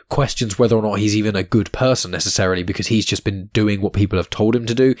kind of questions whether or not he's even a good person necessarily, because he's just been doing what people have told him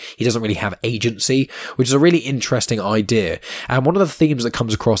to do. He doesn't really have agency, which is a really interesting idea. And one of the themes that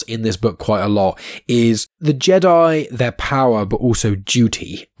comes across in this book quite a lot is the Jedi, their power, but also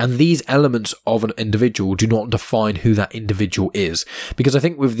duty. And these elements of an individual do not define who that individual is. Because I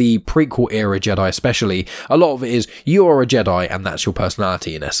think with the prequel era Jedi especially, a lot of it is you are a Jedi and that's your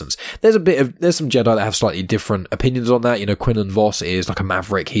personality in essence. There's some Jedi that have slightly different opinions on that. You know, Quinlan Vos is like a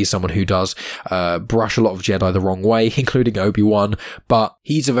maverick. He's someone who does brush a lot of Jedi the wrong way, including Obi-Wan, but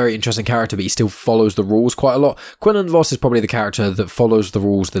he's a very interesting character, but he still follows the rules quite a lot. Quinlan Vos is probably the character that follows the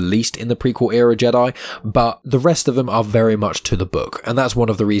rules the least in the prequel era Jedi, but the rest of them are very much to the book, and that's one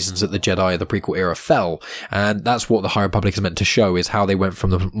of the reasons that the Jedi of the prequel era fell, and that's what the High Republic is meant to show, is how they went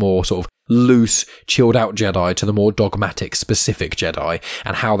from the more sort of loose, chilled out Jedi to the more dogmatic, specific Jedi,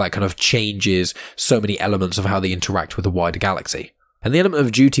 and how that kind of changes so many elements of how they interact with the wider galaxy. And the element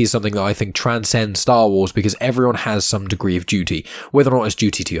of duty is something that I think transcends Star Wars, because everyone has some degree of duty, whether or not it's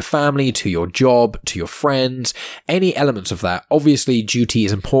duty to your family, to your job, to your friends, any elements of that. Obviously, duty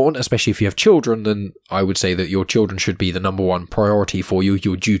is important, especially if you have children, then I would say that your children should be the number one priority for you.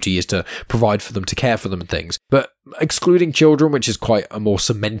 Your duty is to provide for them, to care for them and things. But excluding children, which is quite a more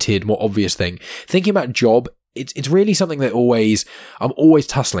cemented, more obvious thing, thinking about job, it's really something that I'm always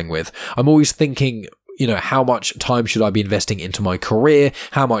tussling with. I'm always thinking, you know, how much time should I be investing into my career?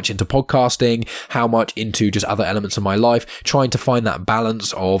 How much into podcasting? How much into just other elements of my life? Trying to find that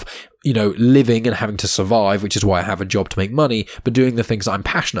balance of living and having to survive, which is why I have a job to make money, but doing the things that I'm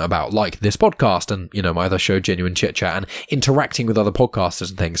passionate about, like this podcast and, my other show, Genuine Chit Chat, and interacting with other podcasters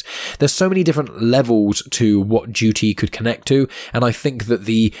and things. There's so many different levels to what duty could connect to, and I think that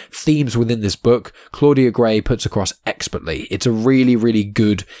the themes within this book, Claudia Gray puts across expertly. It's a really, really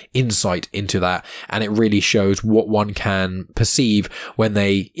good insight into that, and it really shows what one can perceive when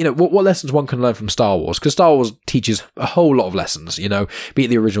they, what lessons one can learn from Star Wars, because Star Wars teaches a whole lot of lessons, be it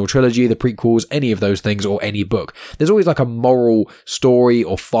the original trilogy, the prequels, any of those things, or any book. There's always like a moral story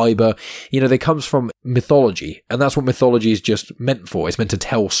or fiber. That comes from mythology, and that's what mythology is just meant for. It's meant to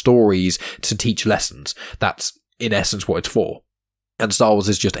tell stories to teach lessons. That's in essence what it's for. And Star Wars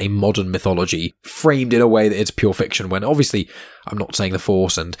is just a modern mythology framed in a way that it's pure fiction, when obviously I'm not saying the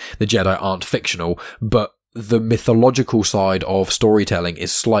Force and the Jedi aren't fictional, but the mythological side of storytelling is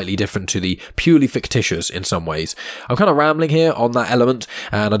slightly different to the purely fictitious in some ways. I'm kind of rambling here on that element,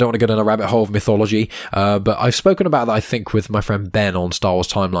 and I don't want to go down a rabbit hole of mythology, but I've spoken about that, I think, with my friend Ben on Star Wars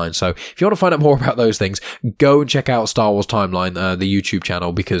Timeline. So if you want to find out more about those things, go and check out Star Wars Timeline, the YouTube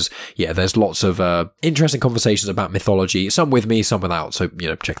channel, because, there's lots of interesting conversations about mythology, some with me, some without, so,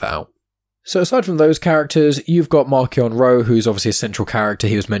 check that out. So aside from those characters, you've got Marchion Ro, who's obviously a central character.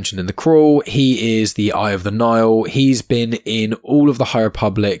 He was mentioned in The Crawl. He is the Eye of the Nile. He's been in all of the High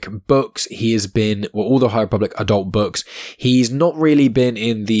Republic books. He has been, all the High Republic adult books. He's not really been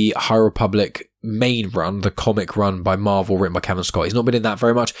in the High Republic main run, the comic run by Marvel written by Kevin Scott. He's not been in that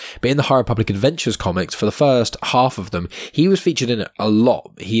very much, but in the High Republic Adventures comics, for the first half of them, he was featured in it a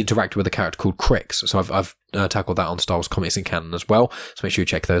lot. He interacted with a character called Crix, so I've tackled that on Star Wars Comics in Canon as well, so make sure you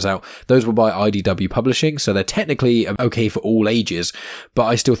check those out. Those were by IDW Publishing, so they're technically okay for all ages, but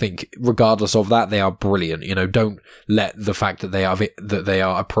I still think, regardless of that, they are brilliant. Don't let the fact that they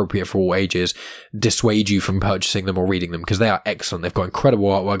are appropriate for all ages dissuade you from purchasing them or reading them, because they are excellent. They've got incredible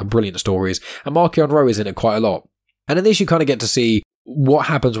artwork and brilliant stories, and Marchion Ro is in it quite a lot. And in this, you kind of get to see what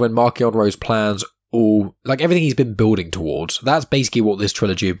happens when Marchion Ro's plans everything he's been building towards. That's basically what this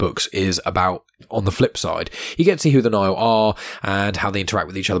trilogy of books is about. On the flip side, you get to see who the Nile are and how they interact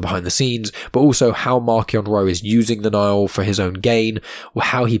with each other behind the scenes, but also how Marchion Ro is using the Nile for his own gain, or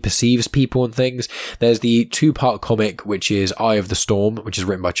how he perceives people and things. There's the 2-part comic, which is Eye of the Storm, which is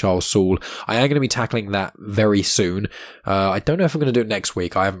written by Charles Soule. I am going to be tackling that very soon. I don't know if I'm going to do it next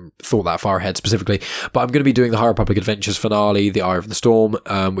week. I haven't thought that far ahead specifically, but I'm going to be doing the High Republic Adventures finale, the Eye of the Storm,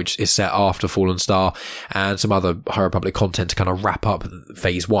 which is set after Fallen Star, and some other High Republic content to kind of wrap up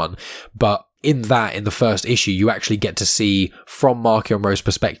phase 1. But in the first issue, you actually get to see from Marchion Ro's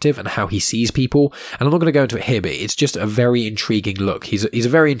perspective and how he sees people. And I'm not going to go into it here, but it's just a very intriguing look. He's a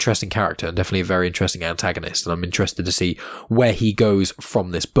very interesting character and definitely a very interesting antagonist. And I'm interested to see where he goes from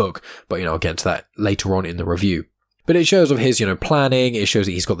this book. But, I'll get into that later on in the review. But it shows of his, planning. It shows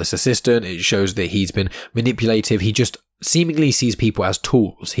that he's got this assistant. It shows that he's been manipulative. He just seemingly sees people as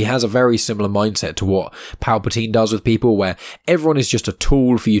tools. He has a very similar mindset to what Palpatine does with people, where everyone is just a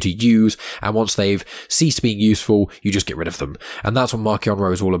tool for you to use, and once they've ceased being useful, you just get rid of them. And that's what Marchion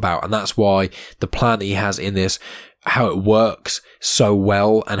Ro is all about, and that's why the plan that he has in this, how it works so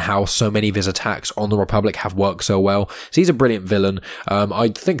well, and how so many of his attacks on the Republic have worked so well. So he's a brilliant villain. I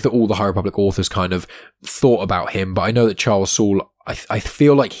think that all the High Republic authors kind of thought about him, but I know that Charles Soule, I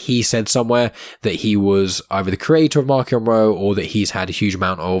feel like he said somewhere that he was either the creator of Marchion Ro, or that he's had a huge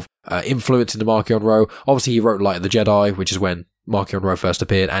amount of influence into Marchion Ro. Obviously, he wrote Light of the Jedi, which is when Marchion Ro first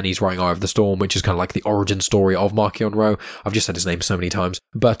appeared, and he's writing Eye of the Storm, which is kind of like the origin story of Marchion Ro. I've just said his name so many times.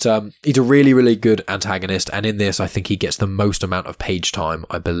 But he's a really, really good antagonist, and in this, I think he gets the most amount of page time,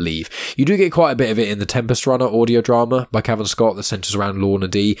 I believe. You do get quite a bit of it in the Tempest Runner audio drama by Kevin Scott that centers around Lorna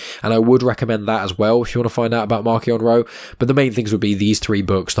Dee, and I would recommend that as well if you want to find out about Marchion Ro. But the main things would be these 3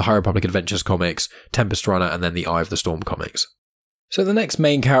 books, the High Republic Adventures comics, Tempest Runner, and then the Eye of the Storm comics. So the next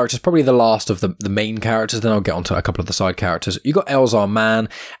main character is probably the last of the main characters, then I'll get onto a couple of the side characters. You got Elzar Mann,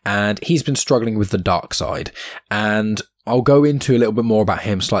 and he's been struggling with the dark side, and I'll go into a little bit more about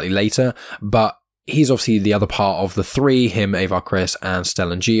him slightly later, but he's obviously the other part of the 3, him, Avar Kriss, and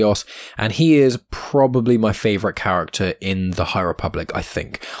Stellan Gios, and he is probably my favourite character in the High Republic, I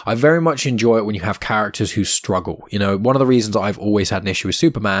think. I very much enjoy it when you have characters who struggle. One of the reasons I've always had an issue with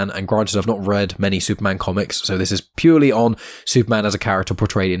Superman, and granted I've not read many Superman comics, so this is purely on Superman as a character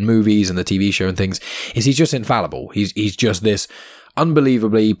portrayed in movies and the TV show and things, is he's just infallible. He's just this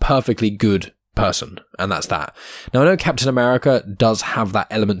unbelievably, perfectly good person, and that's that. Now, I know Captain America does have that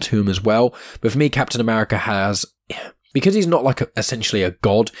element to him as well, but for me, Captain America has, because he's not essentially a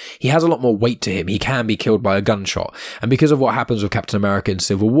god, he has a lot more weight to him. He can be killed by a gunshot, and because of what happens with Captain America in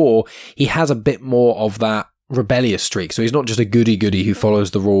Civil War, he has a bit more of that rebellious streak. So he's not just a goody-goody who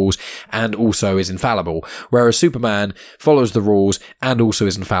follows the rules and also is infallible. Whereas Superman follows the rules and also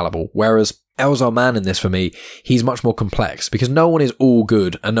is infallible. Whereas Elzar Mann in this, for me, he's much more complex because no one is all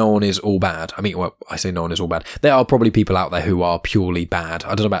good and no one is all bad. I mean, well, I say no one is all bad. There are probably people out there who are purely bad. I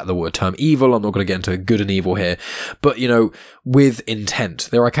don't know about the word term evil. I'm not going to get into good and evil here. But, you know, with intent,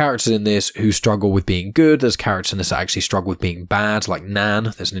 there are characters in this who struggle with being good. There's characters in this that actually struggle with being bad, like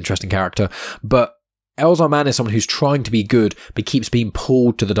Nan. There's an interesting character. But Elzar Mann is someone who's trying to be good, but keeps being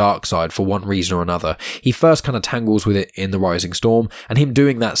pulled to the dark side for one reason or another. He first kind of tangles with it in The Rising Storm, and him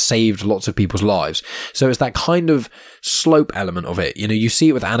doing that saved lots of people's lives. So it's that kind of slope element of it. You know, you see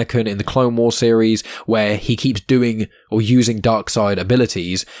it with Anakin in the Clone Wars series, where he keeps doing or using dark side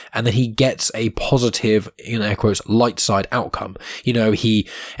abilities, and then he gets a positive, in air quotes, light side outcome. You know, he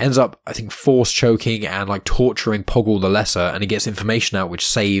ends up, I think, force choking and like torturing Poggle the Lesser, and he gets information out which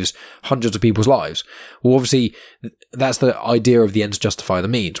saves hundreds of people's lives. Well, obviously, that's the idea of the ends justify the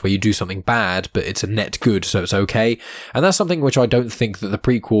means, where you do something bad, but it's a net good, so it's okay. And that's something which I don't think that the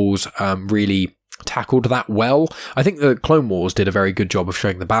prequels really tackled that well. I think the Clone Wars did a very good job of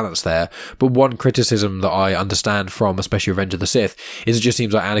showing the balance there, but one criticism that I understand from especially Revenge of the Sith is it just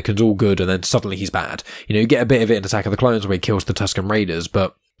seems like Anakin's all good and then suddenly he's bad. You know, you get a bit of it in Attack of the Clones where he kills the Tusken Raiders,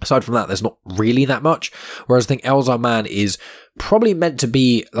 but aside from that, there's not really that much. Whereas I think Elzar Mann is probably meant to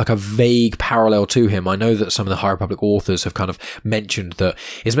be like a vague parallel to him. I know that some of the High Republic authors have kind of mentioned that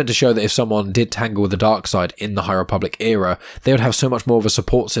it's meant to show that if someone did tangle with the dark side in the High Republic era, they would have so much more of a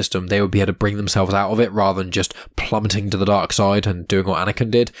support system. They would be able to bring themselves out of it rather than just plummeting to the dark side and doing what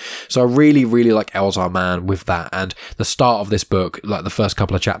Anakin did. So I really, really like Elzar Mann with that. And the start of this book, like the first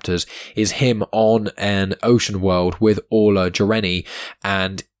couple of chapters, is him on an ocean world with Orla Jareni,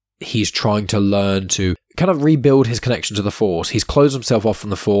 and he's trying to learn to kind of rebuild his connection to the Force. He's closed himself off from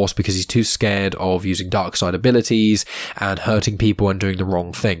the Force because he's too scared of using dark side abilities and hurting people and doing the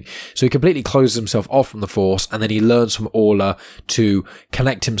wrong thing. So he completely closes himself off from the Force, and then he learns from Orla to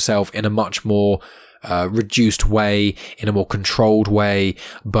connect himself in a much more reduced way, in a more controlled way,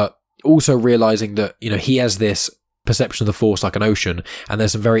 but also realizing that, you know, he has this perception of the Force like an ocean, and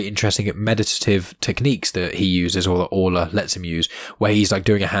there's some very interesting meditative techniques that he uses, or that Orla lets him use, where he's like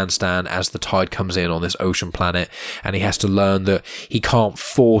doing a handstand as the tide comes in on this ocean planet, and he has to learn that he can't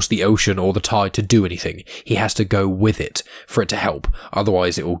force the ocean or the tide to do anything. He has to go with it for it to help,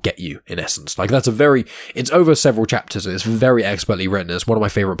 otherwise it will get you, in essence. Like, that's it's over several chapters, and it's very expertly written. It's one of my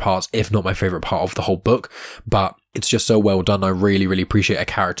favourite parts, if not my favourite part of the whole book, but it's just so well done. I really, really appreciate a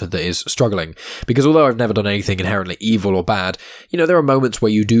character that is struggling, because although I've never done anything inherently evil or bad, you know, there are moments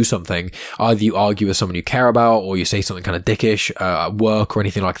where you do something, either you argue with someone you care about, or you say something kind of dickish at work or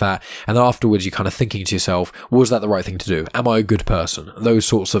anything like that, and then afterwards you're kind of thinking to yourself, was that the right thing to do? Am I a good person? Those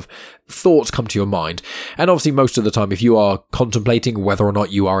sorts of thoughts come to your mind. And obviously most of the time, if you are contemplating whether or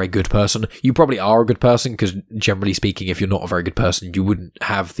not you are a good person, you probably are a good person, because generally speaking, if you're not a very good person, you wouldn't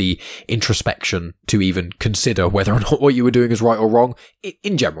have the introspection to even consider whether or not what you were doing is right or wrong,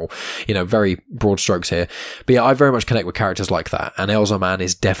 in general. You know, very broad strokes here. But yeah, I very much connect with characters like that, and Elzar Mann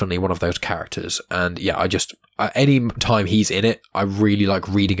is definitely one of those characters. And yeah, any time he's in it, I really like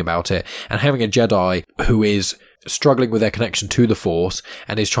reading about it, and having a Jedi who is struggling with their connection to the Force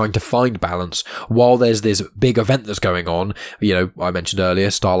and is trying to find balance while there's this big event that's going on. You know, I mentioned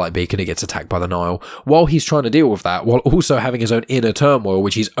earlier, Starlight Beacon, he gets attacked by the Nile. While he's trying to deal with that, while also having his own inner turmoil,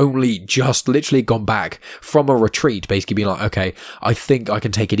 which he's only just literally gone back from a retreat, basically being like, okay, I think I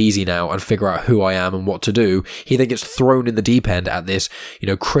can take it easy now and figure out who I am and what to do. He then gets thrown in the deep end at this, you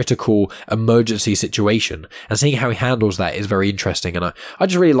know, critical emergency situation, and seeing how he handles that is very interesting. And I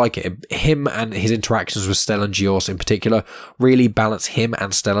just really like it. Him and his interactions with Stellan Gios in particular really balance him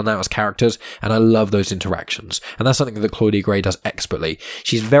and Stellan out as characters, and I love those interactions. And that's something that Claudia Gray does expertly.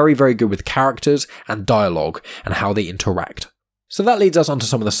 She's very, very good with characters and dialogue and how they interact. So that leads us onto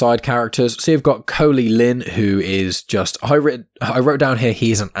some of the side characters. So you've got Coley Lynn, who is just, I wrote down here,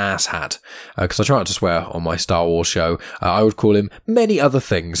 he's an asshat, because I try not to swear on my Star Wars show. I would call him many other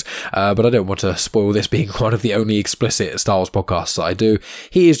things, but I don't want to spoil this being one of the only explicit Star Wars podcasts that I do.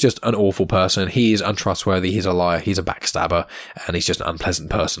 He is just an awful person. He is untrustworthy. He's a liar. He's a backstabber, and he's just an unpleasant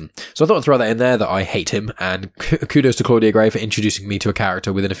person. So I thought I'd throw that in there, that I hate him, and kudos to Claudia Gray for introducing me to a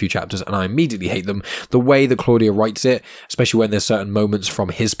character within a few chapters, and I immediately hate them. The way that Claudia writes it, especially when there's certain moments from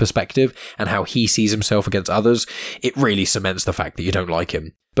his perspective and how he sees himself against others, it really cements the fact that you don't like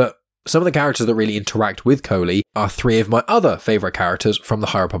him. But Some of the characters that really interact with Coley are three of my other favourite characters from the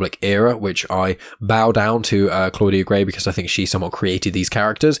High Republic era, which I bow down to Claudia Gray because I think she somewhat created these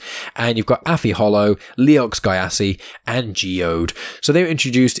characters. And you've got Affie Hollow, Leox Gyasi, and Geode. So they were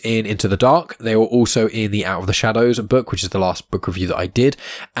introduced in Into the Dark. They were also in the Out of the Shadows book, which is the last book review that I did.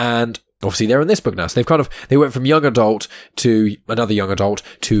 And obviously they're in this book now. So they went from young adult to another young adult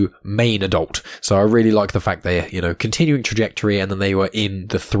to main adult. So I really like the fact they're, continuing trajectory, and then they were in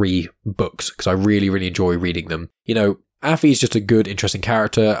the 3 books because I really, really enjoy reading them. Affie's just a good, interesting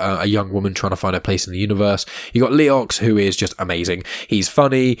character, a young woman trying to find her place in the universe. You got Leox, who is just amazing. He's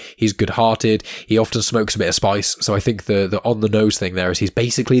funny, he's good-hearted, he often smokes a bit of spice, so I think the on-the-nose thing there is he's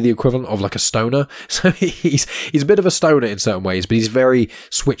basically the equivalent of like a stoner. So he's a bit of a stoner in certain ways, but he's very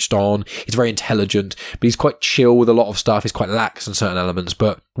switched on, he's very intelligent, but he's quite chill with a lot of stuff, he's quite lax in certain elements,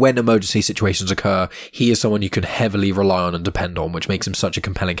 but when emergency situations occur, he is someone you can heavily rely on and depend on, which makes him such a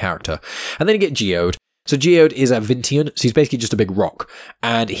compelling character. And then you get Geode. So Geode is a Vintian, so he's basically just a big rock,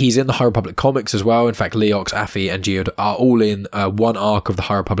 and he's in the High Republic comics as well. In fact, Leox, Affie, and Geode are all in one arc of the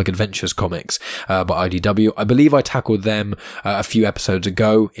High Republic Adventures comics by IDW. I believe I tackled them a few episodes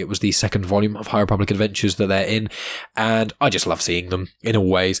ago. It was the second volume of High Republic Adventures that they're in, and I just love seeing them in all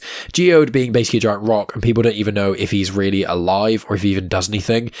ways. Geode being basically a giant rock, and people don't even know if he's really alive or if he even does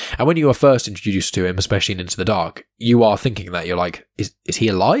anything. And when you are first introduced to him, especially in Into the Dark, you are thinking that. You're like, is he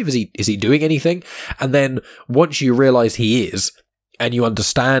alive? Is he doing anything? And then once you realize he is, and you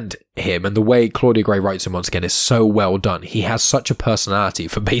understand him, and the way Claudia Gray writes him once again is so well done. He has such a personality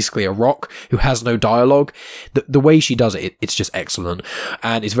for basically a rock who has no dialogue. The way she does it, it's just excellent.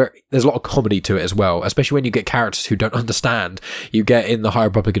 And there's a lot of comedy to it as well, especially when you get characters who don't understand. You get in the High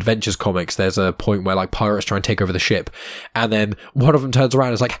Republic Adventures comics, there's a point where like pirates try and take over the ship, and then one of them turns around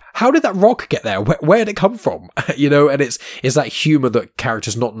and is like, how did that rock get there? Where did it come from? And it's that humor that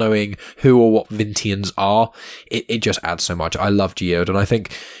characters not knowing who or what Vintians are, it just adds so much. I love Geode, and I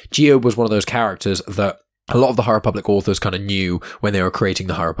think Geode was one of those characters that a lot of the High Republic authors kind of knew when they were creating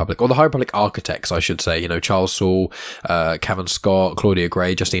the High Republic, or the High Republic architects, I should say. Charles Soule, Cavan Scott, Claudia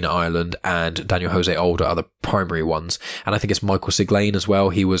Gray, Justina Ireland, and Daniel Jose Older are the primary ones. And I think it's Michael Siglain as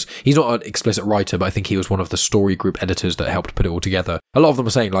well. He's not an explicit writer, but I think he was one of the story group editors that helped put it all together. A lot of them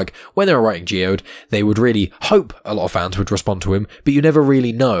are saying, like, when they were writing Geode, they would really hope a lot of fans would respond to him, but you never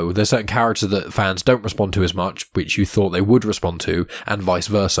really know. There's certain characters that fans don't respond to as much, which you thought they would respond to, and vice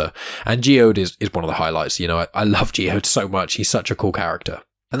versa. And Geode is one of the highlights. I love Geode so much. He's such a cool character.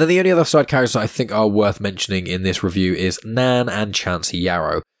 And then the only other side characters I think are worth mentioning in this review is Nan and Chancey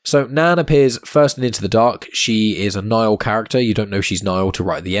Yarrow. So Nan appears first in Into the Dark. She is a Nihil character. You don't know she's Nihil till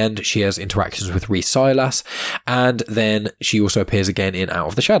right at the end. She has interactions with Rhys Silas, and then she also appears again in Out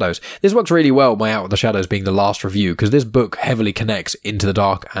of the Shadows. This works really well, my Out of the Shadows being the last review, because this book heavily connects Into the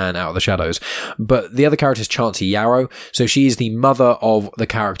Dark and Out of the Shadows. But the other character is Chancey Yarrow. So she is the mother of the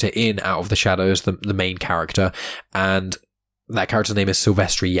character in Out of the Shadows, the main character, and that character's name is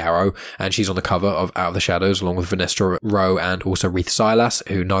Silvestri Yarrow, and she's on the cover of Out of the Shadows along with Vanessa Rowe and also Rhys Silas,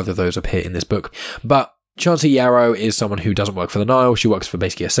 who neither of those appear in this book. But Chancey Yarrow is someone who doesn't work for the Nihil. She works for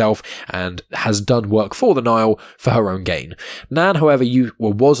basically herself and has done work for the Nihil for her own gain. Nan, however,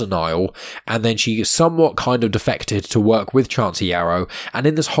 was a Nihil, and then she somewhat kind of defected to work with Chancey Yarrow, and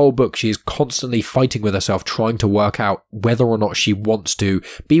in this whole book she is constantly fighting with herself, trying to work out whether or not she wants to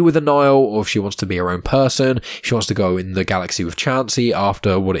be with the Nihil, or if she wants to be her own person, if she wants to go in the galaxy with Chancey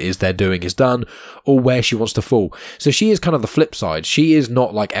after what it is they're doing is done, or where she wants to fall. So she is kind of the flip side. She is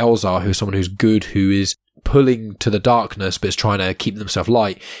not like Elzar, who's someone who's good, who is pulling to the darkness but is trying to keep themselves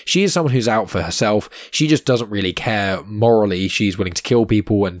light. She is someone who's out for herself. She just doesn't really care morally. She's willing to kill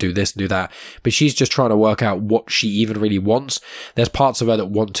people and do this and do that, but she's just trying to work out what she even really wants. There's parts of her that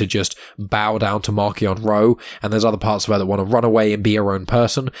want to just bow down to Marchion Ro, and there's other parts of her that want to run away and be her own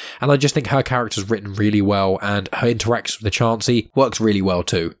person. And I just think her character's written really well, and her interactions with the Chancey works really well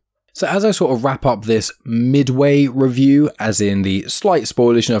too. So as I sort of wrap up this midway review, as in the slight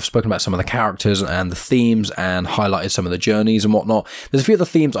spoilers, I've spoken about some of the characters and the themes and highlighted some of the journeys and whatnot. There's a few other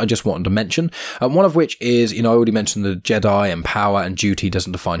themes I just wanted to mention. One of which is, I already mentioned the Jedi and power and duty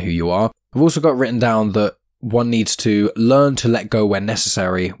doesn't define who you are. I've also got written down that one needs to learn to let go when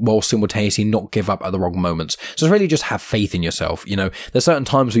necessary, while simultaneously not give up at the wrong moments. So it's really just have faith in yourself. There's certain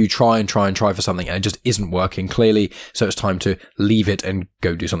times where you try for something and it just isn't working clearly, so it's time to leave it and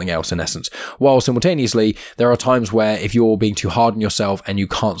go do something else in essence. While simultaneously, there are times where if you're being too hard on yourself and you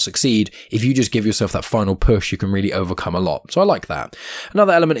can't succeed, if you just give yourself that final push, you can really overcome a lot. So I like that.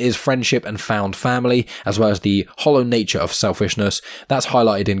 Another element is friendship and found family, as well as the hollow nature of selfishness. That's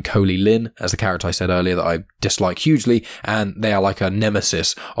highlighted in Coley Lynn, as the character I said earlier that I dislike hugely, and they are like a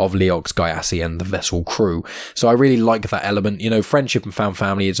nemesis of Leox, Gyasi, and the vessel crew. So I really like that element. Friendship and found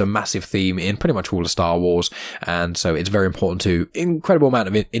family is a massive theme in pretty much all of Star Wars, and so it's very important to incredible amount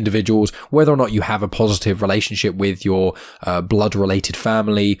of individuals, whether or not you have a positive relationship with your blood-related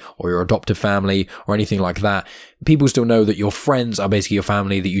family or your adoptive family or anything like that. People still know that your friends are basically your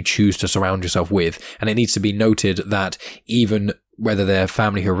family that you choose to surround yourself with, and it needs to be noted that even whether they're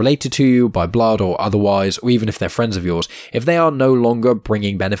family who are related to you by blood or otherwise, or even if they're friends of yours, if they are no longer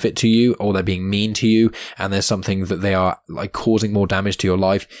bringing benefit to you or they're being mean to you and there's something that they are like causing more damage to your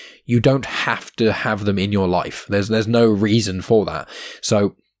life, you don't have to have them in your life. There's no reason for that.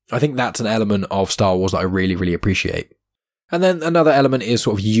 So I think that's an element of Star Wars that I really, really appreciate. And then another element is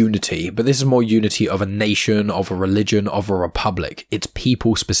sort of unity, but this is more unity of a nation, of a religion, of a republic. It's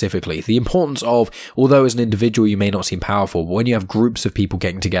people specifically. The importance of, although as an individual you may not seem powerful, but when you have groups of people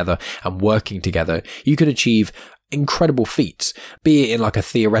getting together and working together, you can achieve incredible feats, be it in like a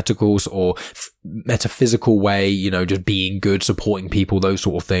theoretical or metaphysical way, just being good, supporting people, those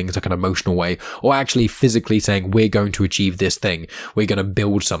sort of things, like an emotional way, or actually physically saying, we're going to achieve this thing, we're going to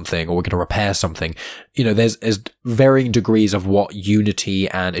build something, or we're going to repair something. There's varying degrees of what unity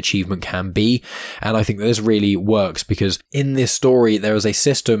and achievement can be. And I think that this really works because in this story, there is a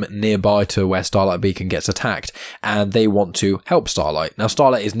system nearby to where Starlight Beacon gets attacked, and they want to help Starlight. Now,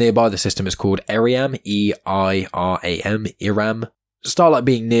 Starlight is nearby the system. It's called Iram, E-I-R-A-M, Iram. Starlight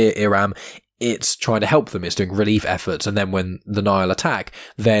being near Iram, it's trying to help them. It's doing relief efforts. And then when the Nihil attack,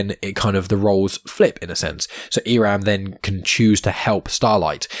 then it kind of the roles flip in a sense. So Iram then can choose to help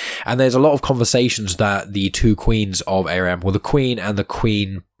Starlight. And there's a lot of conversations that the two queens of Iram, well, the queen and the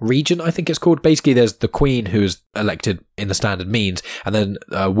queen regent, I think it's called. Basically, there's the queen who's elected in the standard means, and then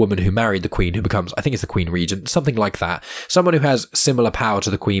a woman who married the queen who becomes, I think it's the queen regent, something like that. Someone who has similar power to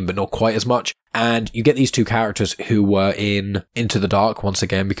the queen, but not quite as much. And you get these two characters who were in Into the Dark once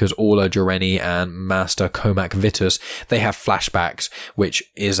again, because Orla Jareni and Master Comac Vitus, they have flashbacks, which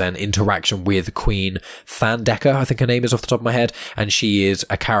is an interaction with Queen Thandeka, I think her name is off the top of my head, and she is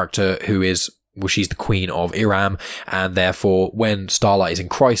a character who is, well, she's the queen of Iram, and therefore when Starlight is in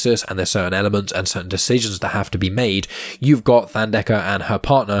crisis and there's certain elements and certain decisions that have to be made, you've got Thandeka and her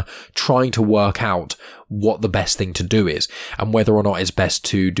partner trying to work out what the best thing to do is, and whether or not it's best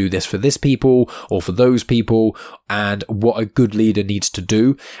to do this for this people or for those people, and what a good leader needs to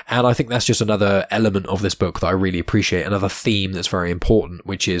do. And I think that's just another element of this book that I really appreciate, another theme that's very important,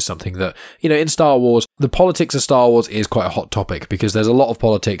 which is something that, in Star Wars, the politics of Star Wars is quite a hot topic, because there's a lot of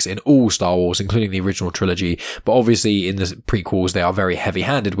politics in all Star Wars, including the original trilogy, but obviously in the prequels they are very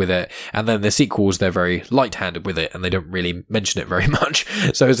heavy-handed with it, and then the sequels they're very light-handed with it, and they don't really mention it very much.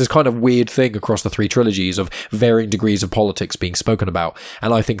 So it's this kind of weird thing across the three trilogies of varying degrees of politics being spoken about.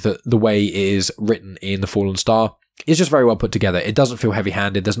 And I think that the way it is written in The Fallen Star is just very well put together. It doesn't feel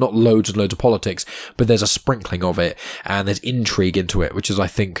heavy-handed. There's not loads and loads of politics, but there's a sprinkling of it, and there's intrigue into it, which is, I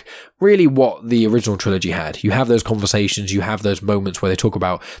think, really what the original trilogy had. You have those conversations, you have those moments where they talk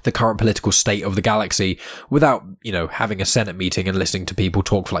about the current political state of the galaxy without, having a Senate meeting and listening to people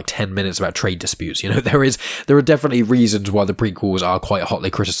talk for like 10 minutes about trade disputes. There are definitely reasons why the prequels are quite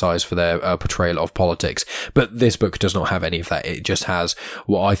hotly criticized for their portrayal of politics, but this book does not have any of that. It just has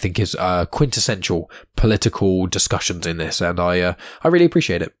what I think is quintessential political discussions in this, and I really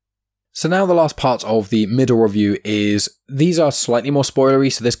appreciate it. So now the last part of the middle review is, these are slightly more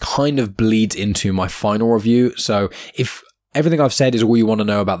spoilery, so this kind of bleeds into my final review. So if everything I've said is all you want to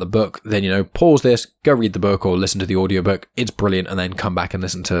know about the book, then, pause this, go read the book or listen to the audiobook. It's brilliant, and then come back and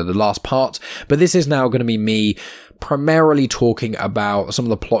listen to the last part. But this is now going to be me primarily talking about some of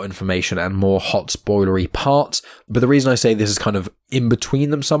the plot information and more hot spoilery parts. But the reason I say this is kind of in between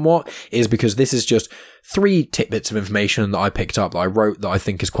them somewhat is because this is just 3 tidbits of information that I picked up, that I wrote, that I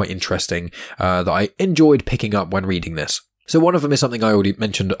think is quite interesting, that I enjoyed picking up when reading this. So one of them is something I already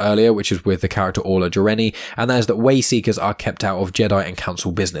mentioned earlier, which is with the character Orla Jareni, and that is that Wayseekers are kept out of Jedi and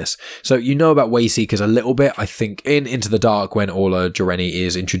Council business. So you know about Wayseekers a little bit. I think in Into the Dark, when Orla Jareni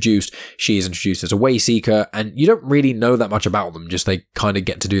is introduced, she is introduced as a Wayseeker, and you don't really know that much about them, just they kind of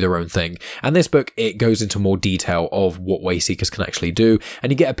get to do their own thing. And this book, it goes into more detail of what Wayseekers can actually do,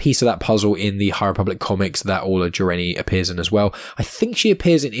 and you get a piece of that puzzle in the High Republic comics that Orla Jareni appears in as well. I think she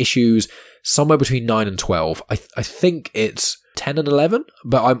appears in issues somewhere between 9 and 12. I think it's 10 and 11,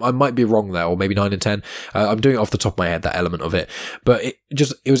 but I might be wrong there, or maybe 9 and 10. I'm doing it off the top of my head, that element of it. But it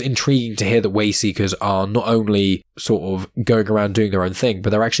was intriguing to hear that Wayseekers are not only sort of going around doing their own thing,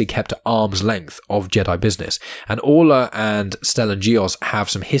 but they're actually kept at arm's length of Jedi business. And Orla and Stellan Gios have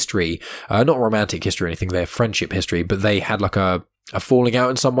some history, not romantic history or anything, they're friendship history, but they had like a a falling out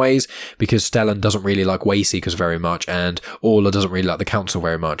in some ways, because Stellan doesn't really like Wayseekers very much, and Orla doesn't really like the Council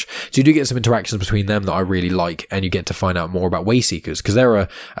very much. So you do get some interactions between them that I really like, and you get to find out more about Wayseekers, because they're a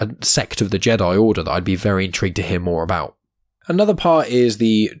sect of the Jedi Order that I'd be very intrigued to hear more about. Another part is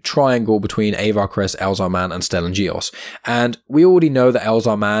the triangle between Avar Kriss, Elzar Mann, and Stellan Gios. And we already know that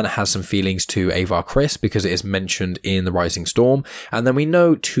Elzar Mann has some feelings to Avar Kriss because it is mentioned in The Rising Storm. And then we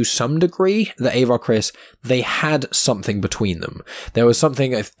know to some degree that Avar Kriss, they had something between them. There was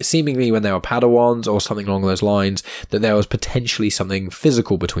something, seemingly when they were Padawans or something along those lines, that there was potentially something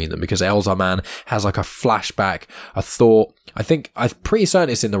physical between them, because Elzar Mann has like a flashback, a thought. I'm pretty certain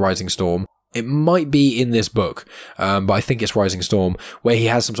it's in The Rising Storm. It might be in this book, but I think it's Rising Storm, where he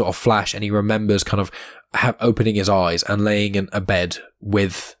has some sort of flash and he remembers kind of opening his eyes and laying in a bed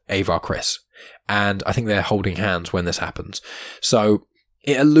with Avar Kriss. And I think they're holding hands when this happens. So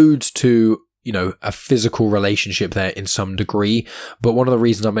it alludes to, you know, a physical relationship there in some degree. But one of the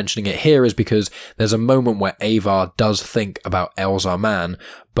reasons I'm mentioning it here is because there's a moment where Avar does think about Elzar Mann,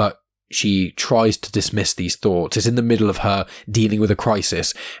 but she tries to dismiss these thoughts. It's in the middle of her dealing with a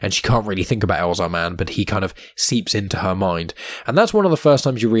crisis, and she can't really think about Elzar Mann, but he kind of seeps into her mind. And that's one of the first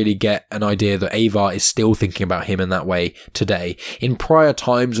times you really get an idea that Avar is still thinking about him in that way today. In prior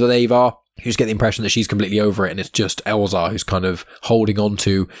times with Avar, you just get the impression that she's completely over it, and it's just Elzar who's kind of holding on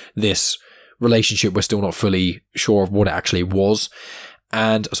to this relationship we're still not fully sure of what it actually was.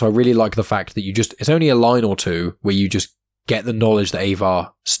 And so I really like the fact that it's only a line or two where you just get the knowledge that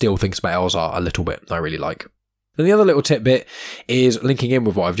Avar still thinks about Elzar a little bit. I really like. Then the other little tidbit is linking in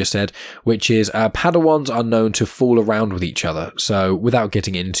with what I've just said, which is Padawans are known to fool around with each other. So without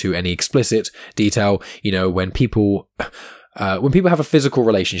getting into any explicit detail, you know, when people have a physical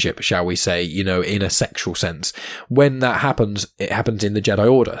relationship, shall we say, you know, in a sexual sense, when that happens, it happens in the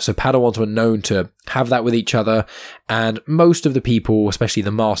Jedi Order. So Padawans were known to have that with each other, and most of the people, especially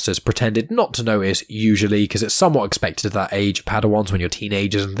the Masters, pretended not to notice usually, because it's somewhat expected at that age, Padawans, when you're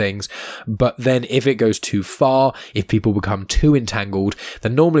teenagers and things. But then if it goes too far, if people become too entangled,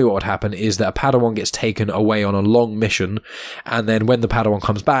 then normally what would happen is that a Padawan gets taken away on a long mission, and then when the Padawan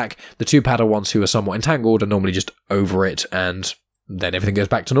comes back, the two Padawans who are somewhat entangled are normally just over it, and then everything goes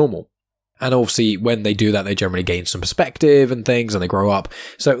back to normal. And obviously, when they do that, they generally gain some perspective and things, and they grow up.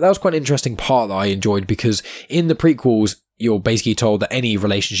 So that was quite an interesting part that I enjoyed, because in the prequels, you're basically told that any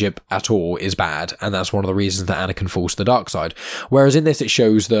relationship at all is bad, and that's one of the reasons that Anakin falls to the dark side. Whereas in this, it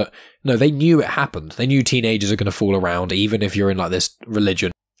shows that, no, they knew it happened. They knew teenagers are going to fool around, even if you're in like this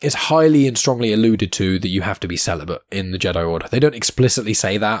religion. It's highly and strongly alluded to that you have to be celibate in the Jedi Order. They don't explicitly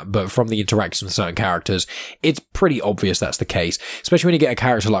say that, but from the interactions with certain characters, it's pretty obvious that's the case. Especially when you get a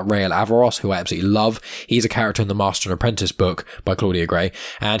character like Rael Averross, who I absolutely love. He's a character in the Master and Apprentice book by Claudia Gray,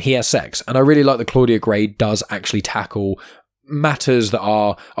 and he has sex. And I really like that Claudia Gray does actually tackle matters that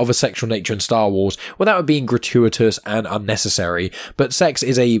are of a sexual nature in Star Wars without it being gratuitous and unnecessary. But sex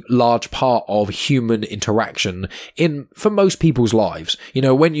is a large part of human interaction for most people's lives. You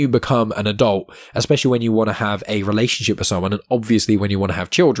know, when you become an adult, especially when you want to have a relationship with someone, and obviously when you want to have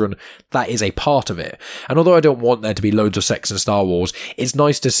children, that is a part of it. And although I don't want there to be loads of sex in Star Wars, it's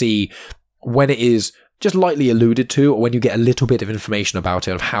nice to see when it is just lightly alluded to, or when you get a little bit of information about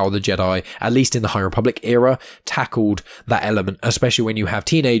it, of how the Jedi, at least in the High Republic era, tackled that element, especially when you have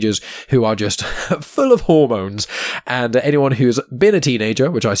teenagers who are just full of hormones. And anyone who's been a teenager,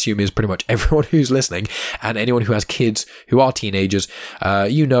 which I assume is pretty much everyone who's listening, and anyone who has kids who are teenagers,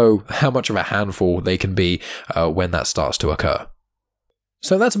 you know how much of a handful they can be when that starts to occur.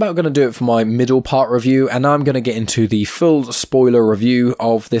 So that's about going to do it for my middle part review, and now I'm going to get into the full spoiler review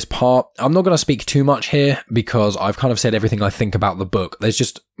of this part. I'm not going to speak too much here because I've kind of said everything I think about the book. There's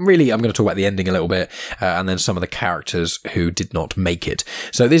just really, I'm going to talk about the ending a little bit, and then some of the characters who did not make it.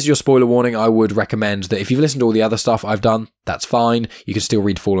 So this is your spoiler warning. I would recommend that if you've listened to all the other stuff I've done, that's fine. You can still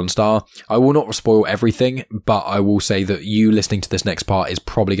read Fallen Star. I will not spoil everything, but I will say that you listening to this next part is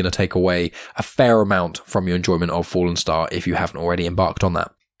probably going to take away a fair amount from your enjoyment of Fallen Star if you haven't already embarked on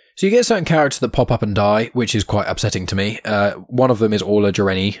that. So you get certain characters that pop up and die, which is quite upsetting to me. One of them is Orla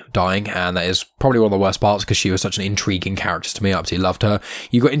Jareni dying, and that is probably one of the worst parts because she was such an intriguing character to me. I absolutely loved her.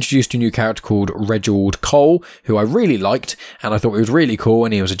 You got introduced to a new character called Reginald Cole, who I really liked, and I thought he was really cool,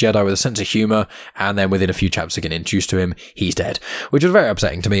 and he was a Jedi with a sense of humour, and then within a few chapters of getting introduced to him, he's dead, which was very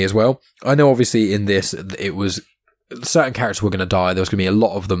upsetting to me as well. I know obviously in this, it was certain characters were going to die. There was going to be a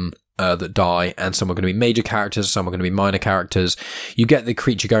lot of them that die, and some are going to be major characters, some are going to be minor characters. You get the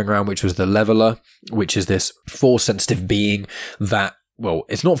creature going around, which was the Leveler, which is this force-sensitive being that well,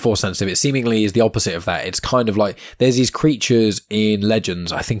 it's not force sensitive. It seemingly is the opposite of that. It's kind of like there's these creatures in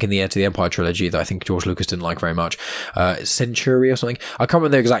Legends, I think in the Heir to the Empire trilogy that I think George Lucas didn't like very much. Century or something. I can't remember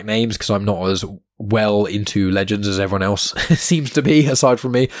their exact names because I'm not as well into Legends as everyone else seems to be, aside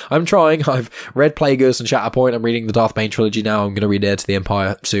from me. I'm trying. I've read Plagueis and Shatterpoint. I'm reading the Darth Bane trilogy now. I'm going to read Heir to the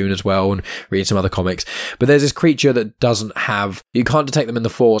Empire soon as well and read some other comics. But there's this creature that doesn't have... You can't detect them in the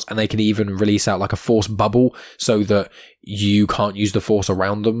Force, and they can even release out like a Force bubble so that you can't use the Force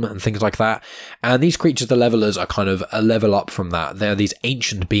around them and things like that. And these creatures, the levelers, are kind of a level up from that. They're these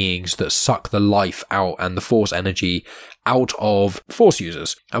ancient beings that suck the life out and the Force energy out of Force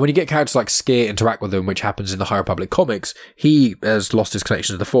users. And when you get characters like Skier interact with them, which happens in the High Republic comics, he has lost his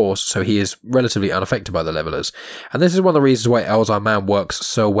connection to the Force, so he is relatively unaffected by the levelers. And this is one of the reasons why Elzar Mann works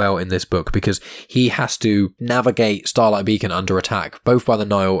so well in this book, because he has to navigate Starlight Beacon under attack, both by the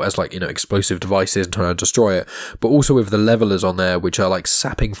Nile as like, explosive devices and trying to destroy it, but also with the levelers on there, which are like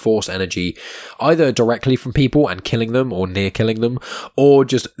sapping Force energy, either directly from people and killing them or near killing them, or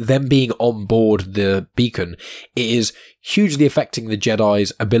just them being on board the beacon. It is hugely affecting the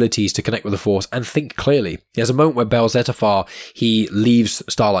Jedi's abilities to connect with the Force and think clearly. There's a moment where Bel Zettifar, he leaves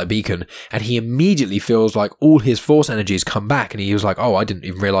Starlight Beacon and he immediately feels like all his Force energies come back, and he was like, oh, I didn't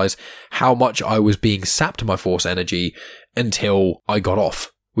even realize how much I was being sapped my Force energy until I got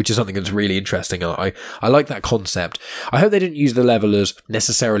off, which is something that's really interesting. I like that concept. I hope they didn't use the levelers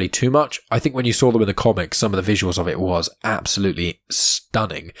necessarily too much. I think when you saw them in the comics, some of the visuals of it was absolutely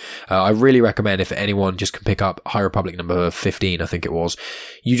stunning. I really recommend, if anyone just can pick up High Republic number 15, I think it was,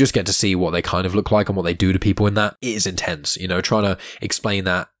 you just get to see what they kind of look like and what they do to people in that. It is intense, trying to explain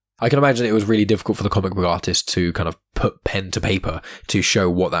that. I can imagine it was really difficult for the comic book artist to kind of put pen to paper to show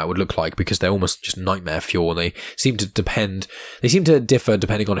what that would look like, because they're almost just nightmare fuel, and they seem to differ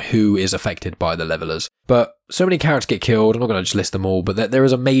depending on who is affected by the levelers. But so many characters get killed. I'm not going to just list them all, but there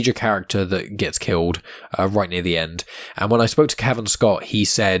is a major character that gets killed right near the end. And when I spoke to Kevin Scott, he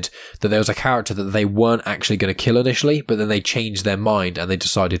said that there was a character that they weren't actually going to kill initially, but then they changed their mind and they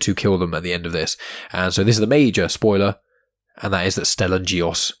decided to kill them at the end of this. And so this is the major spoiler, and that is that Stellan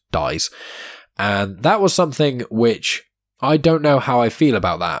Gios dies. And that was something which I don't know how I feel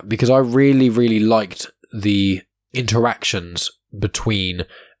about that, because I really, really liked the interactions between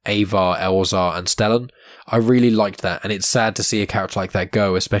Avar, Elzar and Stellan. I really liked that, and it's sad to see a character like that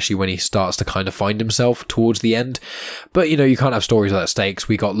go, especially when he starts to kind of find himself towards the end. But, you can't have stories like that stakes.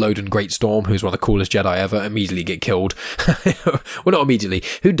 We got Loden Greatstorm, who's one of the coolest Jedi ever, immediately get killed. Well, not immediately.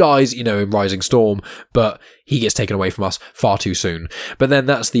 Who dies, in Rising Storm, but he gets taken away from us far too soon. But then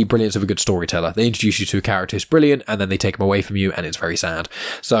that's the brilliance of a good storyteller. They introduce you to a character who's brilliant, and then they take him away from you, and it's very sad.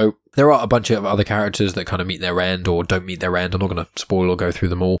 So there are a bunch of other characters that kind of meet their end or don't meet their end. I'm not going to spoil or go through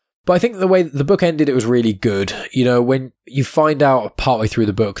them all. But I think the way the book ended, it was really good. When you find out partway through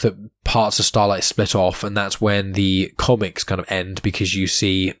the book that parts of Starlight split off, and that's when the comics kind of end, because you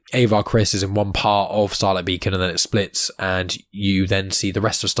see Avar Kriss is in one part of Starlight Beacon and then it splits, and you then see the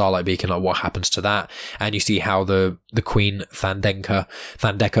rest of Starlight Beacon, like what happens to that, and you see how the Queen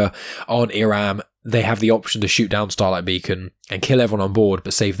Thandeka on Iram, they have the option to shoot down Starlight Beacon and kill everyone on board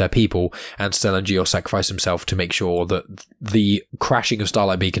but save their people, and Stellan Gios sacrifice himself to make sure that the crashing of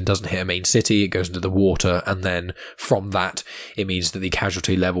Starlight Beacon doesn't hit a main city, it goes into the water, and then from that it means that the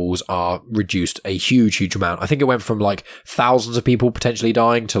casualty levels are reduced a huge amount. I think it went from like thousands of people potentially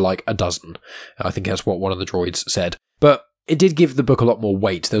dying to like a dozen. I think that's what one of the droids said. But it did give the book a lot more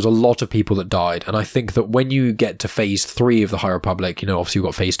weight. There was a lot of people that died, and I think that when you get to phase 3 of the High Republic, obviously we've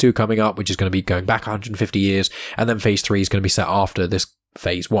got phase 2 coming up, which is going to be going back 150 years, and then phase 3 is going to be set after this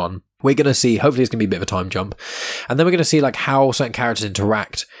phase 1. We're going to see, hopefully it's going to be a bit of a time jump, and then we're going to see like how certain characters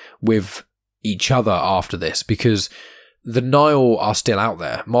interact with each other after this, because the Nile are still out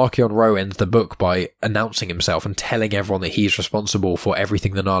there. Marchion Ro ends the book by announcing himself and telling everyone that he's responsible for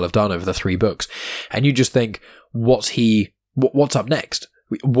everything the Nile have done over the 3 books. And you just think, what's up next?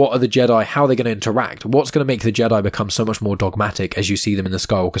 What are the Jedi? How are they going to interact? What's going to make the Jedi become so much more dogmatic as you see them in the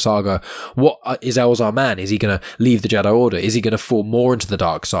Skywalker saga? What is Elzar Mann? Is he going to leave the Jedi Order? Is he going to fall more into the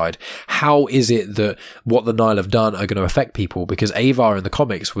dark side? How is it that what the Nile have done are going to affect people? Because Avar in the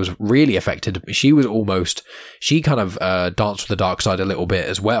comics was really affected. She kind of danced with the dark side a little bit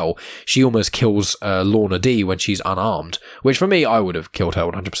as well. She almost kills Lorna D when she's unarmed, which for me, I would have killed her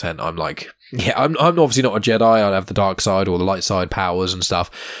 100%. I'm like, Yeah, I'm obviously not a Jedi. I'd have the dark side or the light side powers and stuff.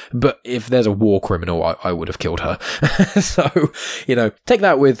 But if there's a war criminal, I would have killed her. So, take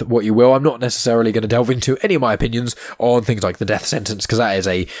that with what you will. I'm not necessarily going to delve into any of my opinions on things like the death sentence, because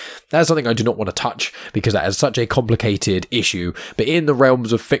that's something I do not want to touch, because that is such a complicated issue. But in the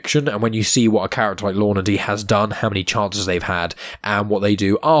realms of fiction, and when you see what a character like Lorna D has done, how many chances they've had, and what they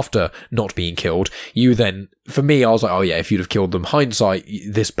do after not being killed, you then, for me, I was like, oh yeah, if you'd have killed them, hindsight,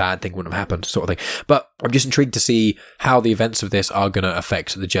 this bad thing wouldn't have happened, sort of thing. But I'm just intrigued to see how the events of this are going to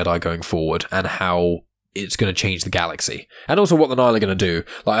affect the Jedi going forward, and how it's going to change the galaxy. And also what the Nile are going to do.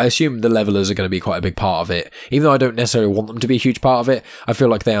 Like, I assume the levelers are going to be quite a big part of it. Even though I don't necessarily want them to be a huge part of it, I feel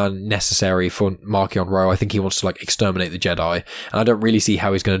like they are necessary for Marchion Ro. I think he wants to, exterminate the Jedi. And I don't really see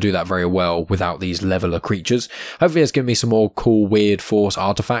how he's going to do that very well without these leveler creatures. Hopefully it's given me some more cool, weird Force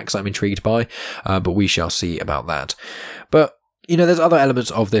artifacts I'm intrigued by. But we shall see about that. But, there's other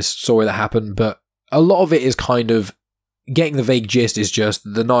elements of this story that happen, but a lot of it is kind of getting the vague gist is just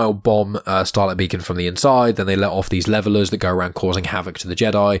the Nile bomb Starlight Beacon from the inside, then they let off these levelers that go around causing havoc to the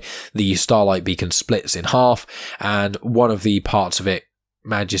Jedi. The Starlight Beacon splits in half, and one of the parts of it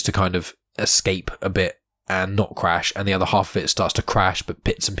manages to kind of escape a bit and not crash, and the other half of it starts to crash, but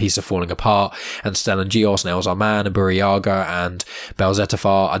bits and pieces are falling apart, and Stellan Gios and Elzar Mann and Buriaga and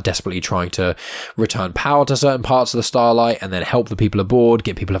Bel-Zettifar are desperately trying to return power to certain parts of the Starlight, and then help the people aboard,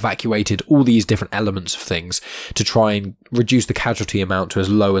 get people evacuated, all these different elements of things to try and reduce the casualty amount to as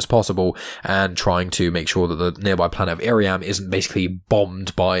low as possible, and trying to make sure that the nearby planet of Iriam isn't basically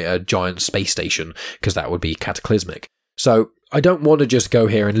bombed by a giant space station, because that would be cataclysmic. So I don't want to just go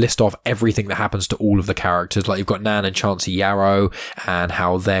here and list off everything that happens to all of the characters. Like, you've got Nan and Chancey Yarrow and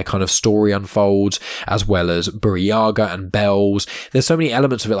how their kind of story unfolds, as well as Buriaga and Bells. There's so many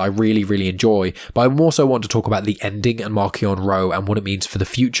elements of it I really, really enjoy, but I also want to talk about the ending and Marchion Ro and what it means for the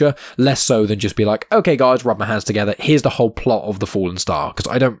future, less so than just be like, okay guys, rub my hands together, here's the whole plot of The Fallen Star, because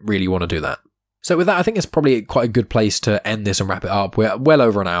I don't really want to do that. So with that, I think it's probably quite a good place to end this and wrap it up. We're well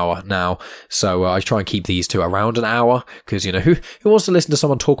over an hour now, so I try and keep these to around an hour, because, who wants to listen to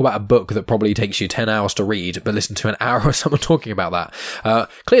someone talk about a book that probably takes you 10 hours to read, but listen to an hour of someone talking about that?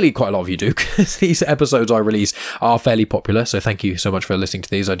 Clearly quite a lot of you do, because these episodes I release are fairly popular, so thank you so much for listening to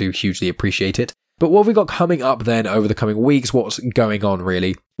these. I do hugely appreciate it. But what have we got coming up then over the coming weeks? What's going on,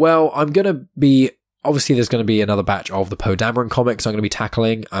 really? Well, obviously, there's going to be another batch of the Poe Dameron comics I'm going to be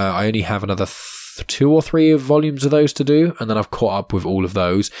tackling. I only have another 2 or 3 volumes of those to do, and then I've caught up with all of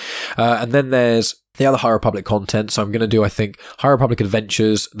those. And then there's the other High Republic content, so I'm going to do, I think, High Republic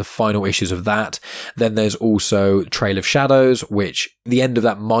Adventures, the final issues of that. Then there's also Trail of Shadows, which the end of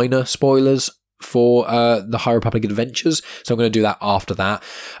that minor spoilers for the High Republic Adventures, so I'm going to do that after that.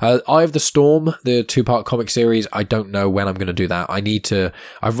 Eye of the Storm, the 2-part comic series, I don't know when I'm going to do that.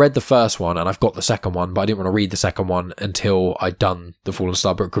 I've read the first one and I've got the second one, but I didn't want to read the second one until I'd done the Fallen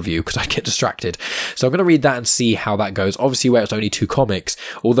Star book review, because I get distracted. So I'm going to read that and see how that goes. Obviously, where it's only 2 comics,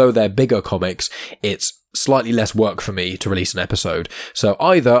 although they're bigger comics, it's slightly less work for me to release an episode. So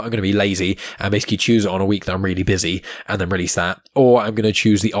either I'm going to be lazy and basically choose it on a week that I'm really busy and then release that, or I'm going to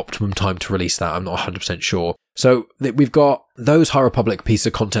choose the optimum time to release that. I'm not 100% sure. So we've got those High Republic pieces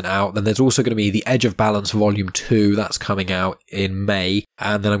of content out. Then there's also going to be The Edge of Balance Volume 2. That's coming out in May.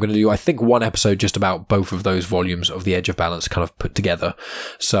 And then I'm going to do, I think, one episode just about both of those volumes of The Edge of Balance kind of put together.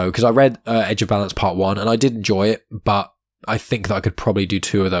 So, because I read Edge of Balance Part 1 and I did enjoy it, but I think that I could probably do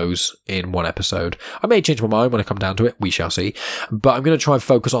 2 of those in one episode. I may change my mind when I come down to it. We shall see. But I'm going to try and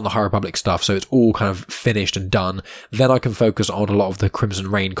focus on the High Republic stuff, so it's all kind of finished and done. Then I can focus on a lot of the Crimson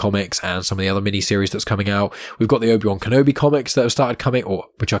Reign comics and some of the other miniseries that's coming out. We've got the Obi-Wan Kenobi comics that have started coming, or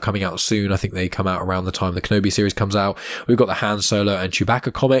which are coming out soon. I think they come out around the time the Kenobi series comes out. We've got the Han Solo and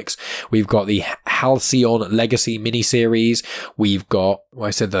Chewbacca comics. We've got the Halcyon Legacy miniseries. We've got,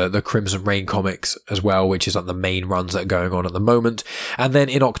 the Crimson Reign comics as well, which is like the main runs that are going on at the moment. And then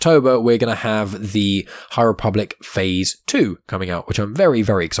in October, we're going to have the High Republic Phase 2 coming out, which I'm very,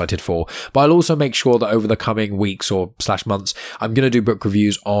 very excited for. But I'll also make sure that over the coming weeks or /months, I'm going to do book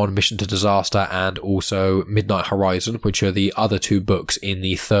reviews on Mission to Disaster and also Midnight Horizon, which are the other 2 books in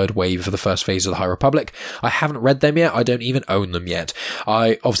the 3rd wave of the first phase of the High Republic. I haven't read them yet. I don't even own them yet.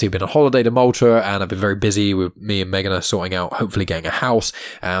 I obviously have been on holiday to Malta, and I've been very busy with me and Megan are sorting out, hopefully getting a house,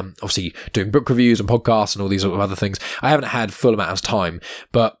 obviously doing book reviews and podcasts and all these other things. I haven't had full amount of time,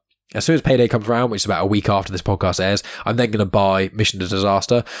 but As soon as payday comes around, which is about a week after this podcast airs, I'm then going to buy Mission to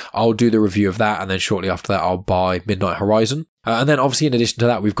Disaster. I'll do the review of that, and then shortly after that, I'll buy Midnight Horizon. And then obviously in addition to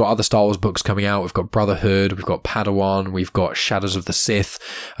that, we've got other Star Wars books coming out. We've got Brotherhood, we've got Padawan, we've got Shadows of the Sith.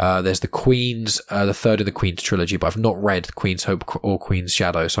 There's the Queen's, the third of the Queen's trilogy, but I've not read Queen's Hope or Queen's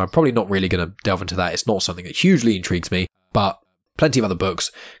Shadow, so I'm probably not really going to delve into that. It's not something that hugely intrigues me, but plenty of other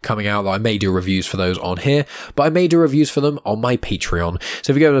books coming out that I may do reviews for those on here, but I may do reviews for them on my Patreon.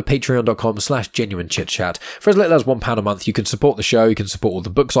 So if you go to patreon.com/genuinechitchat, for as little as £1 a month, you can support the show, you can support all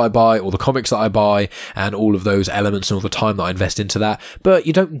the books I buy, all the comics that I buy, and all of those elements and all the time that I invest into that. But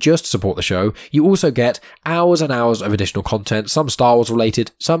you don't just support the show, you also get hours and hours of additional content, some Star Wars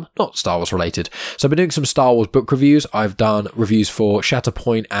related, some not Star Wars related. So I've been doing some Star Wars book reviews. I've done reviews for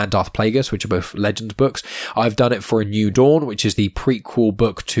Shatterpoint and Darth Plagueis, which are both Legends books. I've done it for A New Dawn, which is the prequel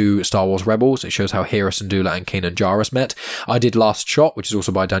book to Star Wars Rebels. It shows how Hera Syndulla and Kanan Jarrus met. I did Last Shot, which is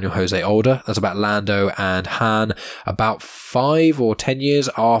also by Daniel Jose Older. That's about Lando and Han about 5 or 10 years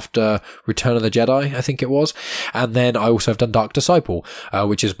after Return of the Jedi, I think it was. And then I also have done Dark Disciple,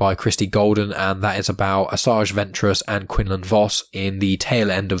 which is by Christy Golden, and that is about Asajj Ventress and Quinlan Vos in the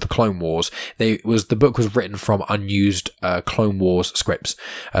tail end of the Clone Wars. The book was written from unused Clone Wars scripts.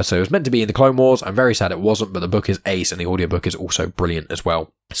 So it was meant to be in the Clone Wars. I'm very sad it wasn't, but the book is ace, and the audiobook is also brilliant as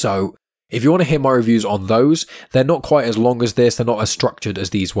well. So if you want to hear my reviews on those, they're not quite as long as this, they're not as structured as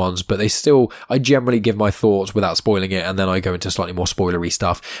these ones, but I generally give my thoughts without spoiling it, and then I go into slightly more spoilery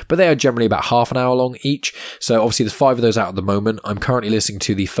stuff, but they are generally about half an hour long each. So obviously there's 5 of those out at the moment. I'm currently listening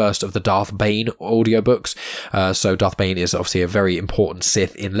to the first of the Darth Bane audiobooks. So Darth Bane is obviously a very important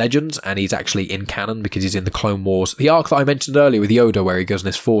Sith in Legends, and he's actually in canon because he's in the Clone Wars. The arc that I mentioned earlier with Yoda, where he goes on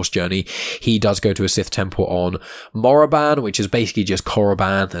this Force journey, he does go to a Sith temple on Moraban, which is basically just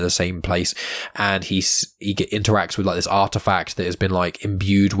Korriban, they're the same place. And he interacts with like this artifact that has been like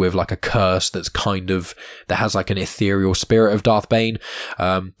imbued with like a curse that has like an ethereal spirit of Darth Bane.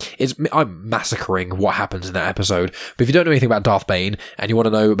 I'm massacring what happens in that episode, but if you don't know anything about Darth Bane and you want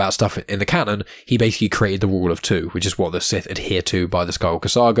to know about stuff in the canon, he basically created the Rule of Two, which is what the Sith adhere to by the Skywalker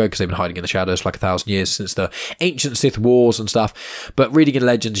Saga, because they've been hiding in the shadows for like 1,000 years since the ancient Sith Wars and stuff. But reading in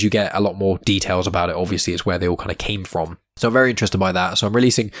Legends, you get a lot more details about it. Obviously, it's where they all kind of came from. So I'm very interested by that. So I'm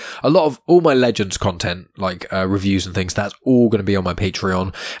releasing a lot of all my Legends content, like reviews and things. That's all going to be on my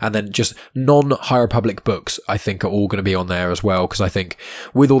Patreon. And then just non-High Republic books, I think, are all going to be on there as well. Because I think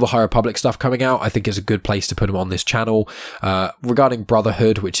with all the High Republic stuff coming out, I think it's a good place to put them on this channel. Regarding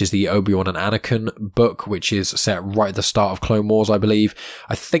Brotherhood, which is the Obi-Wan and Anakin book, which is set right at the start of Clone Wars, I believe.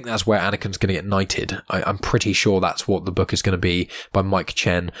 I think that's where Anakin's going to get knighted. I'm pretty sure that's what the book is going to be, by Mike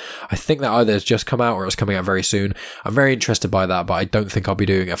Chen. I think that either has just come out or it's coming out very soon. I'm very interested by that, but I don't think I'll be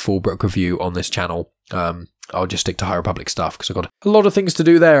doing a full book review on this channel. I'll just stick to High Republic stuff because I've got a lot of things to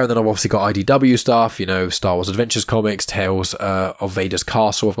do there, and then I've obviously got IDW stuff, Star Wars Adventures comics, Tales of Vader's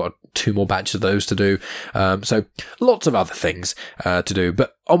Castle. I've got 2 more batches of those to do, so lots of other things to do.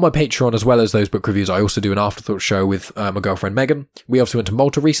 But on my Patreon, as well as those book reviews, I also do an afterthought show with my girlfriend Megan. We obviously went to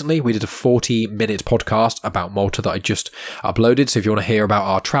Malta recently. We did a 40-minute podcast about Malta that I just uploaded. So if you want to hear about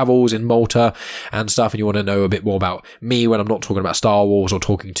our travels in Malta and stuff, and you want to know a bit more about me when I'm not talking about Star Wars or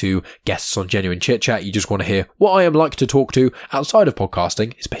talking to guests on Genuine Chit Chat, you just want to hear what I am like to talk to outside of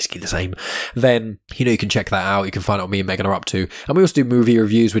podcasting, it's basically the same, then you can check that out. You can find out what me and Megan are up to. And we also do movie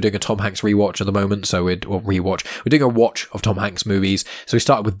reviews. We're doing a Tom Hanks rewatch at the moment, we're doing a watch of Tom Hanks movies. So we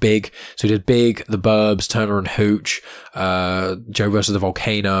started with Big. So we did Big, The Burbs, Turner and Hooch, Joe versus the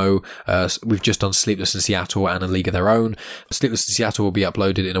Volcano. We've just done Sleepless in Seattle and A League of Their Own. Sleepless in Seattle will be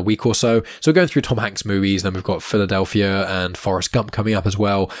uploaded in a week or so. So we're going through Tom Hanks movies. Then we've got Philadelphia and Forrest Gump coming up as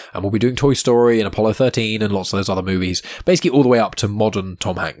well. And we'll be doing Toy Story and Apollo 13 and lots of those other movies. Basically all the way up to modern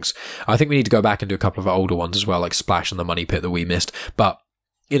Tom Hanks. I think we need to go back and do a couple of older ones as well, like Splash and the Money Pit that we missed. But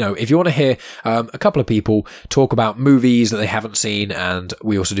if you want to hear a couple of people talk about movies that they haven't seen, and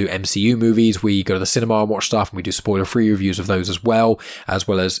we also do MCU movies, we go to the cinema and watch stuff, and we do spoiler-free reviews of those as well as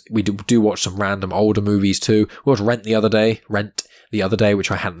we do watch some random older movies too. We watched Rent the other day,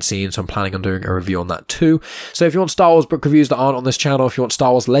 which I hadn't seen, so I'm planning on doing a review on that too. So if you want Star Wars book reviews that aren't on this channel, if you want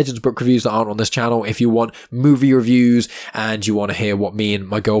Star Wars Legends book reviews that aren't on this channel, if you want movie reviews, and you want to hear what me and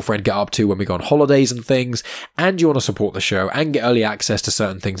my girlfriend get up to when we go on holidays and things, and you want to support the show and get early access to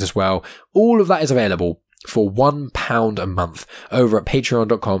certain things as well, all of that is available for £1 a month over at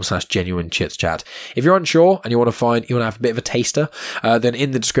patreon.com/genuinechitchat. If you're unsure and you want to have a bit of a taster, then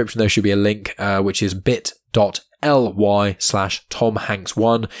in the description there should be a link, which is bit.ly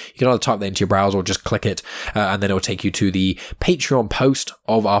bit.ly/TomHanks1. You can either type that into your browser or just click it, and then it will take you to the Patreon post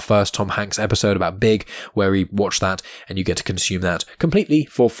of our first Tom Hanks episode about Big, where we watch that and you get to consume that completely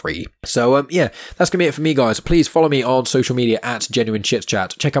for free. So yeah, that's gonna be it for me, guys. Please follow me on social media at Genuine Chit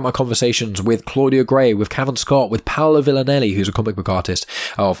Chat. Check out my conversations with Claudia Gray, with Cavan Scott, with Paolo Villanelli, who's a comic book artist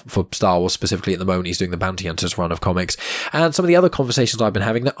for Star Wars specifically at the moment. He's doing the Bounty Hunters run of comics, and some of the other conversations I've been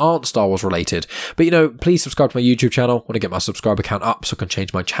having that aren't Star Wars related. But please subscribe to my YouTube channel. I want to get my subscriber count up so I can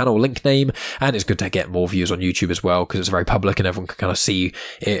change my channel link name, and it's good to get more views on YouTube as well because it's very public and everyone can kind of see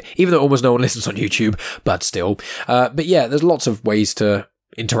it, even though almost no one listens on YouTube, but still. But yeah, there's lots of ways to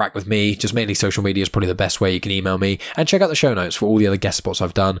interact with me. Just mainly social media is probably the best way. You can email me and check out the show notes for all the other guest spots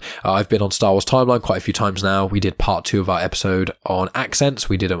I've done. I've been on Star Wars Timeline quite a few times now. We did part 2 of our episode on accents.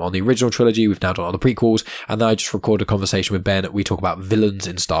 We did them on the original trilogy. We've now done on the prequels, and then I just recorded a conversation with Ben. We talk about villains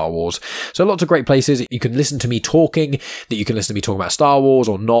in Star Wars. So lots of great places. You can listen to me talking, that you can listen to me talking about Star Wars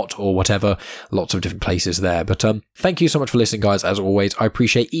or not or whatever. Lots of different places there. But thank you so much for listening, guys. As always, I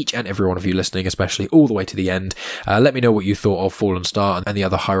appreciate each and every one of you listening, especially all the way to the end. Let me know what you thought of Fallen Star and the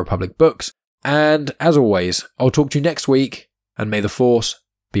other High Republic books. And as always, I'll talk to you next week, and may the Force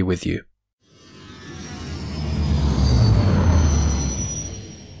be with you.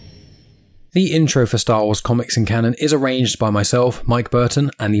 The intro for Star Wars Comics in Canon is arranged by myself, Mike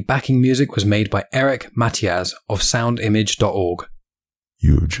Burton, and the backing music was made by Eric Matias of soundimage.org.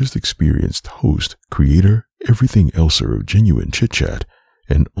 You have just experienced host, creator, everything elser of Genuine Chit Chat,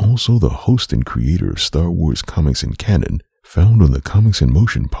 and also the host and creator of Star Wars Comics in Canon, found on the Comics in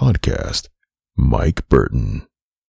Motion podcast, Mike Burton.